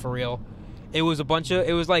material, for real. It was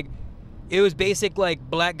it was basic, like,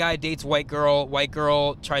 black guy dates white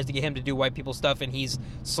girl tries to get him to do white people stuff, and he's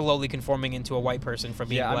slowly conforming into a white person from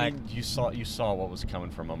being black. I mean, you saw what was coming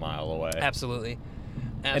from a mile away. Absolutely.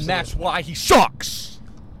 And that's why he sucks!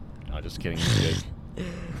 No, just kidding. He's good.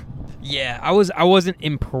 Yeah, I wasn't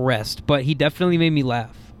impressed, but he definitely made me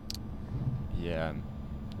laugh. Yeah.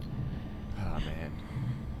 Oh, man.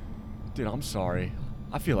 Dude, I'm sorry.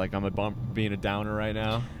 I feel like I'm being a downer right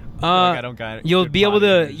now. Like I don't got you'll be able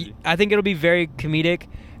to. Energy. I think it'll be very comedic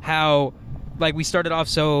how, like, we started off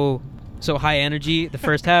so high energy the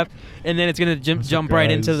first half, and then it's gonna jump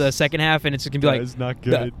right into the second half, and it's gonna be like, it's not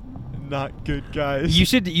good, not good, guys. You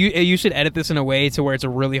should edit this in a way to where it's a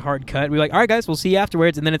really hard cut. We're like, all right, guys, we'll see you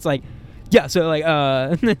afterwards, and then it's like, yeah, so like,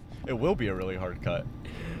 it will be a really hard cut.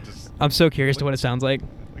 I'm so curious to what it sounds like.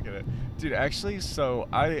 Look at it, dude. Actually, so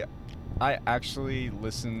I actually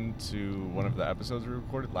listened to one of the episodes we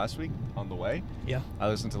recorded last week on the way. Yeah. I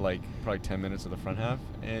listened to like probably 10 minutes of the front half,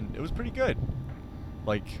 and it was pretty good.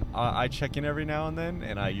 Like, I check in every now and then,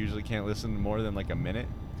 and I usually can't listen more than like a minute,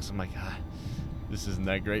 because I'm like, this isn't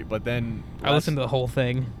that great. But then... I listened to the whole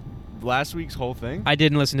thing. Last week's whole thing? I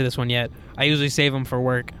didn't listen to this one yet. I usually save them for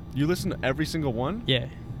work. You listen to every single one? Yeah.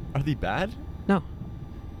 Are they bad? No.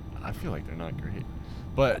 I feel like they're not great.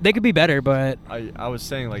 But they could be better, but... I was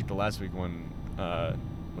saying, like, the last week one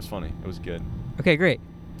was funny. It was good. Okay, great.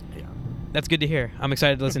 Yeah. That's good to hear. I'm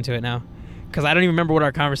excited to listen to it now. Because I don't even remember what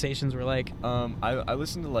our conversations were like. I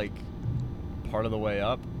listened to, like, part of the way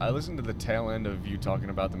up. I listened to the tail end of you talking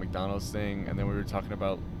about the McDonald's thing, and then we were talking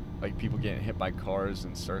about, like, people getting hit by cars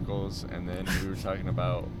in circles, and then we were talking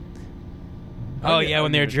about...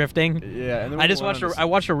 when they were drifting. Yeah, and then I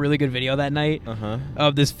watched a really good video that night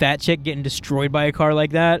of this fat chick getting destroyed by a car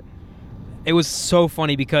like that. It was so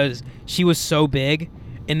funny because she was so big,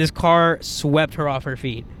 and this car swept her off her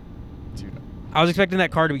feet. Dude, I was expecting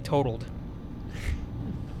that car to be totaled.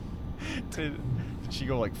 Did she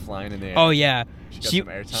go like flying in the air? Oh yeah, she got some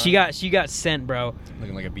airtime? She got sent, bro.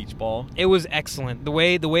 Looking like a beach ball. It was excellent. The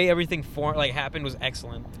way everything happened was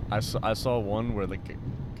excellent. I saw one where like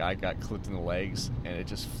a guy got clipped in the legs and it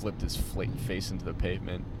just flipped his face into the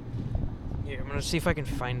pavement. Here, I'm gonna see if I can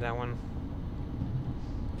find that one.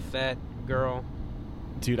 Fat girl.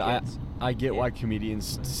 Dude, Kids. I get why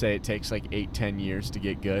comedians say it takes like 8-10 years to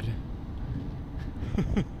get good.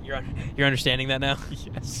 You're understanding that now?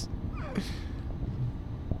 Yes.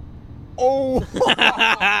 Oh.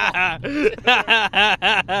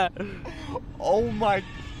 Oh my.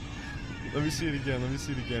 Let me see it again. Let me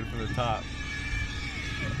see it again from the top.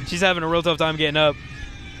 She's having a real tough time getting up.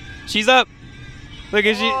 She's up. Look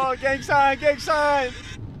at she. Oh, gang sign, gang sign.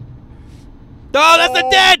 Oh, that's the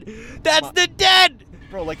dead. That's the dead.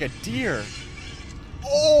 Bro, like a deer.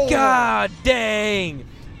 Oh. God dang.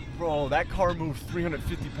 Bro, that car moved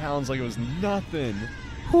 350 pounds like it was nothing.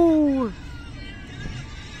 Whoo.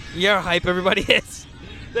 Yeah, how hype everybody is.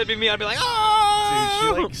 That'd be me. I'd be like, oh.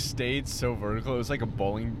 Dude, she like stayed so vertical. It was like a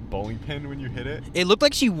bowling pin when you hit it. It looked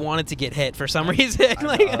like she wanted to get hit for some reason.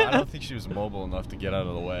 I don't think she was mobile enough to get out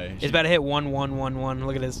of the way. It's about to hit 1-1-1-1.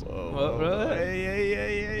 Look at this. Whoa.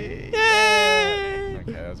 Hey. Yay!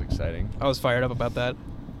 Okay, that was exciting. I was fired up about that.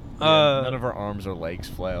 Yeah, none of her arms or legs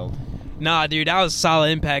flailed. Nah, dude, that was solid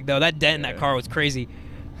impact though. That dent in that car was crazy.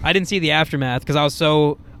 I didn't see the aftermath because I was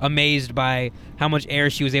so amazed by how much air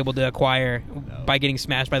she was able to acquire by getting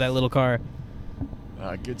smashed by that little car.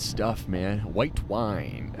 Good stuff, man. White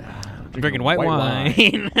wine. Drinking white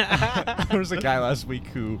wine. There was a guy last week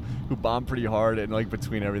who bombed pretty hard, and like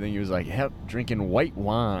between everything, he was like, "Yep, drinking white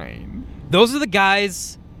wine." Those are the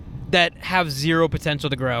guys that have zero potential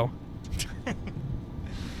to grow.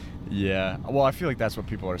 Yeah. Well, I feel like that's what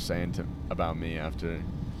people are saying about me after.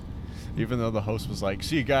 Even though the host was like,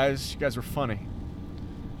 "See you guys were funny."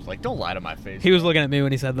 I was like, "Don't lie to my face." He was looking at me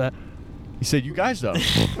when he said that. He said, "You guys though."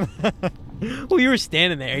 Well, you were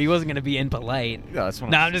standing there. He wasn't gonna be impolite. No, that's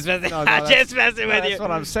what I'm just messing. No, I'm just messing with you. That's what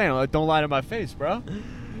I'm saying. Like, don't lie to my face, bro.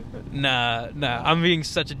 Nah. I'm being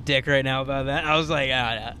such a dick right now about that. I was like,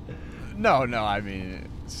 nah. No. I mean,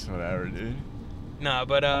 it's whatever, dude. Nah,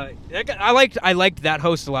 but I liked that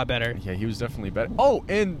host a lot better. Yeah, he was definitely better. Oh,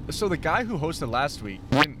 and so the guy who hosted last week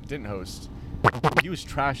didn't host. He was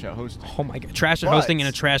trash at hosting. Oh my god, trash at hosting and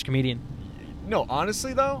a trash comedian. No,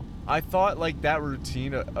 honestly though, I thought like that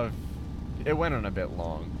routine of it went on a bit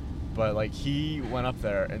long, but like he went up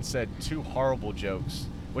there and said 2 horrible jokes,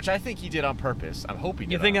 which I think he did on purpose. I'm hoping.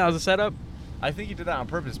 You think that was a setup? I think he did that on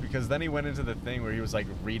purpose because then he went into the thing where he was like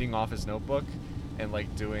reading off his notebook and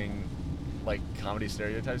like doing like comedy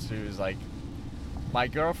stereotypes. So he was like, "My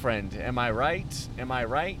girlfriend, am I right? Am I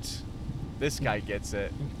right?" This guy gets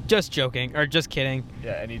it. Just joking or just kidding.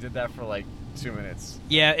 Yeah, and he did that for like 2 minutes.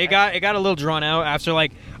 Yeah, it got a little drawn out after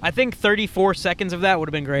like I think 34 seconds of that would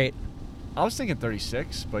have been great. I was thinking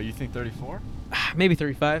 36, but you think 34? Maybe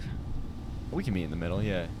 35. We can meet in the middle,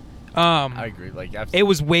 yeah. I agree. Like it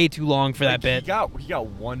was way too long for that bit. He got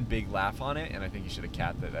one big laugh on it, and I think he should have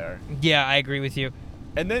capped it there. Yeah, I agree with you.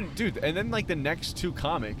 And then, like the next 2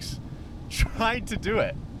 comics tried to do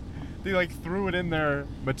it. They like threw it in their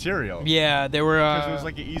material. Yeah, they were. Because it was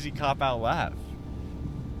like an easy cop out laugh.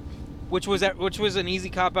 Which was an easy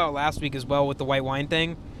cop out last week as well with the white wine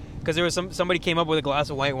thing. Because there was somebody came up with a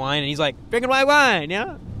glass of white wine and he's like, drinking white wine,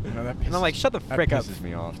 yeah? You know, And I'm like, shut the frick up. That pisses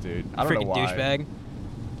me off, dude. I don't know why. Douchebag.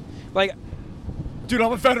 Like, dude,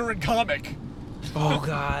 I'm a veteran comic. Oh,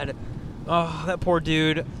 God. Oh, that poor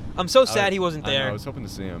dude. I'm so sad he wasn't there. I know, I was hoping to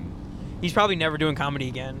see him. He's probably never doing comedy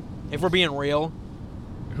again, if we're being real.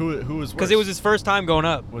 Who was worse? Because it was his first time going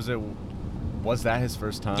up. Was that his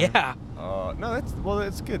first time? Yeah. No,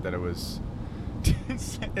 it's good that it was.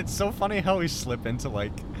 It's so funny how we slip into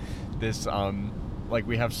like this like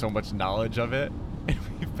we have so much knowledge of it and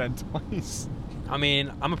we've been twice. I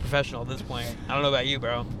mean, I'm a professional at this point. I don't know about you,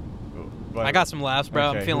 bro. But, I got some laughs, bro.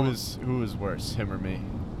 Okay, I'm feeling. Who was worse, him or me?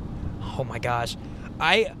 Oh my gosh,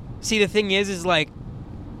 I see. The thing is like,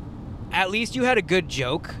 at least you had a good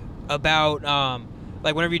joke about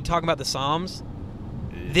like whenever you talk about the Psalms.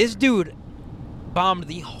 Yeah. This dude bombed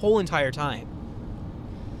the whole entire time,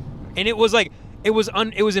 and it was like it was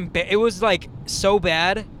like so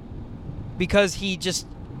bad because he just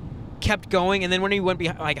kept going, and then when he went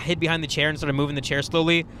like hid behind the chair and started moving the chair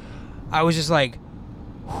slowly, I was just like,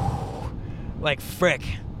 like frick.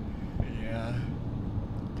 Yeah.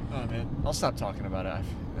 Oh man, I'll stop talking about it.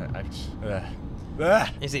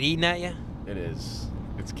 Is it eating at you? It is.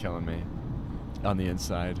 It's killing me on the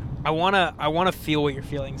inside. I wanna feel what you're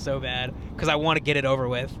feeling so bad because I want to get it over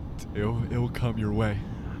with. It will come your way.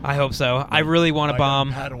 I hope so. I really want a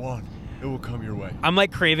bomb. Padawan. It will come your way. I'm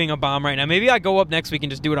like craving a bomb right now. Maybe I go up next week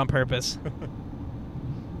and just do it on purpose.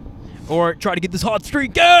 Or try to get this hot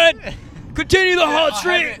streak going. Continue the hot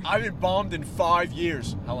streak. I haven't bombed in 5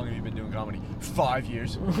 years. How long have you been doing comedy? 5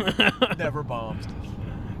 years. Never bombed.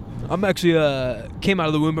 I'm actually came out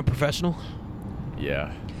of the womb a professional.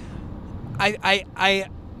 Yeah. I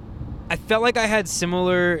felt like I had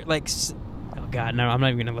similar oh god, no, I'm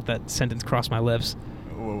not even gonna let that sentence cross my lips.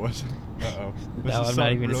 What was it? Uh-oh. No, I'm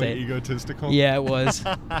not even gonna say it. Egotistical? Yeah, it was.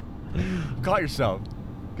 Caught yourself.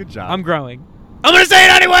 Good job. I'm growing. I'm gonna say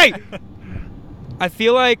it anyway. I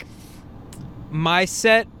feel like my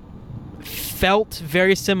set felt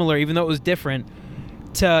very similar, even though it was different,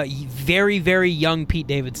 to very, very young Pete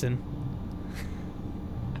Davidson.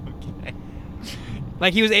 Okay.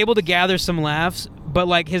 Like, he was able to gather some laughs, but,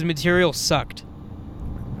 like, his material sucked.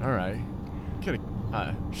 All right.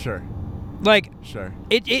 Sure. Like, Sure.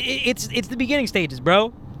 it's the beginning stages,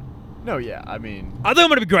 bro. No, yeah, I mean... I think I'm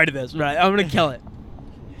gonna be great at this, right? I'm gonna kill it.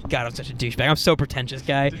 God, I'm such a douchebag. I'm so pretentious,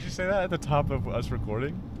 guy. Did you say that at the top of us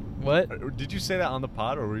recording? What? Or did you say that on the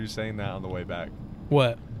pod, or were you saying that on the way back?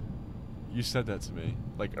 What? You said that to me,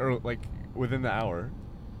 like within the hour.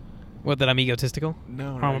 What, that I'm egotistical?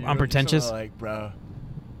 No, I'm pretentious? Like, bro,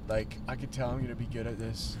 like I could tell I'm gonna be good at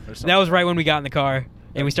this. Or something. That was right when we got in the car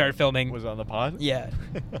and we started filming. Was it on the pod? Yeah.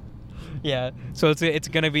 Yeah. So it's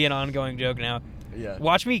gonna be an ongoing joke now. Yeah.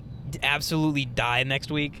 Watch me absolutely die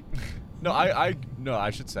next week. No, I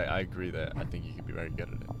should say I agree that I think you could be very good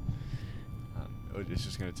at it. It's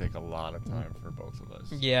just gonna take a lot of time for both of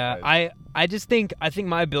us. Yeah, I think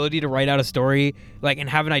my ability to write out a story, like, and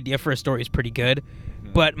have an idea for a story is pretty good.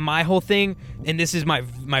 Mm-hmm. But my whole thing, and this is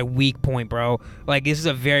my weak point, bro. Like, this is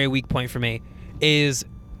a very weak point for me, is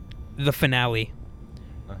the finale.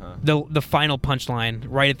 Uh-huh. The final punchline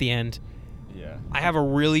right at the end. Yeah. I have a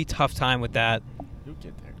really tough time with that. You'll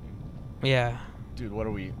get there, dude. Yeah. Dude, what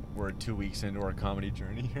are we? We're 2 weeks into our comedy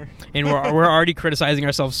journey here, and we're already criticizing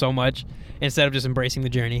ourselves so much instead of just embracing the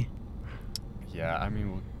journey. Yeah, I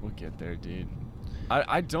mean we'll get there, dude.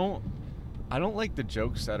 I don't like the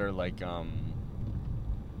jokes that are like I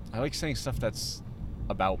like saying stuff that's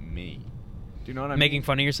about me. Do you know what I mean? Making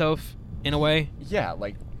fun of yourself in a way. Yeah,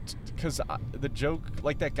 like because the joke,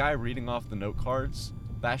 like that guy reading off the note cards.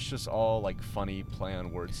 That's just all like funny play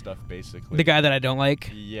on word stuff, basically. The guy that I don't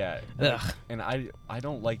like. Yeah. Ugh. And I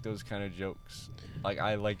don't like those kind of jokes. Like,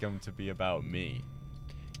 I like them to be about me.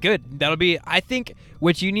 Good. That'll be. I think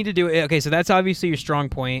what you need to do. Okay, so that's obviously your strong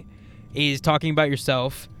point, is talking about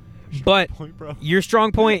yourself. But your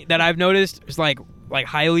strong point that I've noticed is like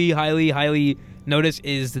highly noticed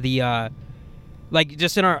is the like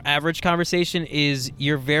just in our average conversation is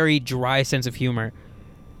your very dry sense of humor.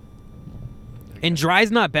 And dry is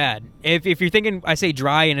not bad. If you're thinking, I say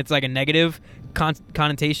dry and it's like a negative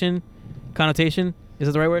connotation. Is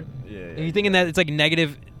that the right word? Yeah. If you're thinking that it's like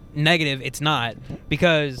negative, it's not.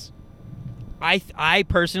 Because I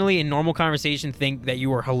personally, in normal conversation, think that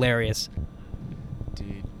you are hilarious.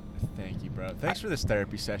 Dude, thank you, bro. Thanks for this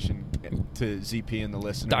therapy session to ZP and the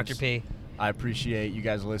listeners. Dr. P. I appreciate you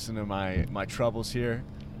guys listening to my troubles here.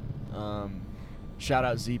 Shout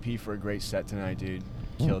out ZP for a great set tonight, dude.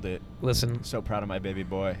 Killed it. Listen. So proud of my baby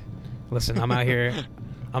boy. Listen, I'm out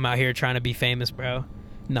here trying to be famous, bro.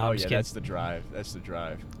 No, I'm just kidding. That's the drive. That's the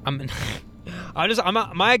drive.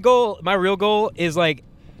 My goal, my real goal is like,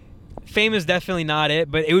 fame is definitely not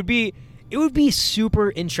it, but it would be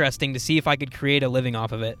super interesting to see if I could create a living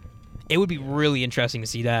off of it. It would be really interesting to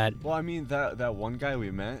see that. Well, I mean, that one guy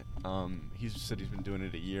we met, he said he's been doing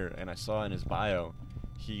it a year, and I saw in his bio,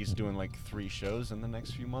 he's doing like 3 shows in the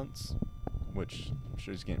next few months, which I'm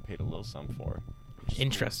sure he's getting paid a little sum for.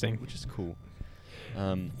 Interesting. Which is cool.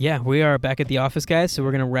 Yeah, we are back at the office, guys, so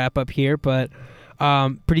we're going to wrap up here, but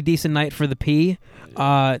pretty decent night for the P.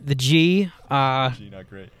 The G. G, not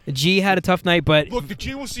great. The G had a tough night, but... Look, the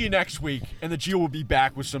G will see you next week, and the G will be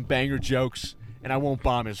back with some banger jokes, and I won't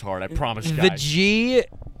bomb as hard, I promise, guys. The G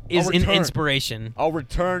is an inspiration. I'll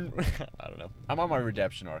return... I don't know. I'm on my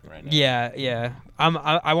redemption arc right now. Yeah.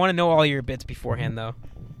 I want to know all your bits beforehand, though.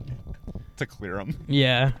 To clear them.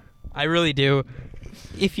 Yeah, I really do.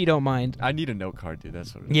 If you don't mind. I need a note card, dude.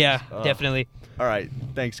 That's what it is. Yeah, definitely. All right.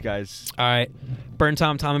 Thanks, guys. All right. Burn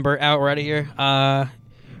Tom and Bert out. We're out of here.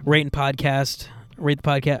 Rate and podcast. Rate the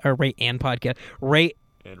podcast. Or rate and podcast. Rate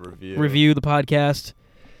and review the podcast.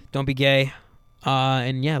 Don't be gay.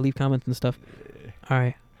 And yeah, leave comments and stuff. All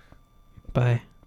right. Bye.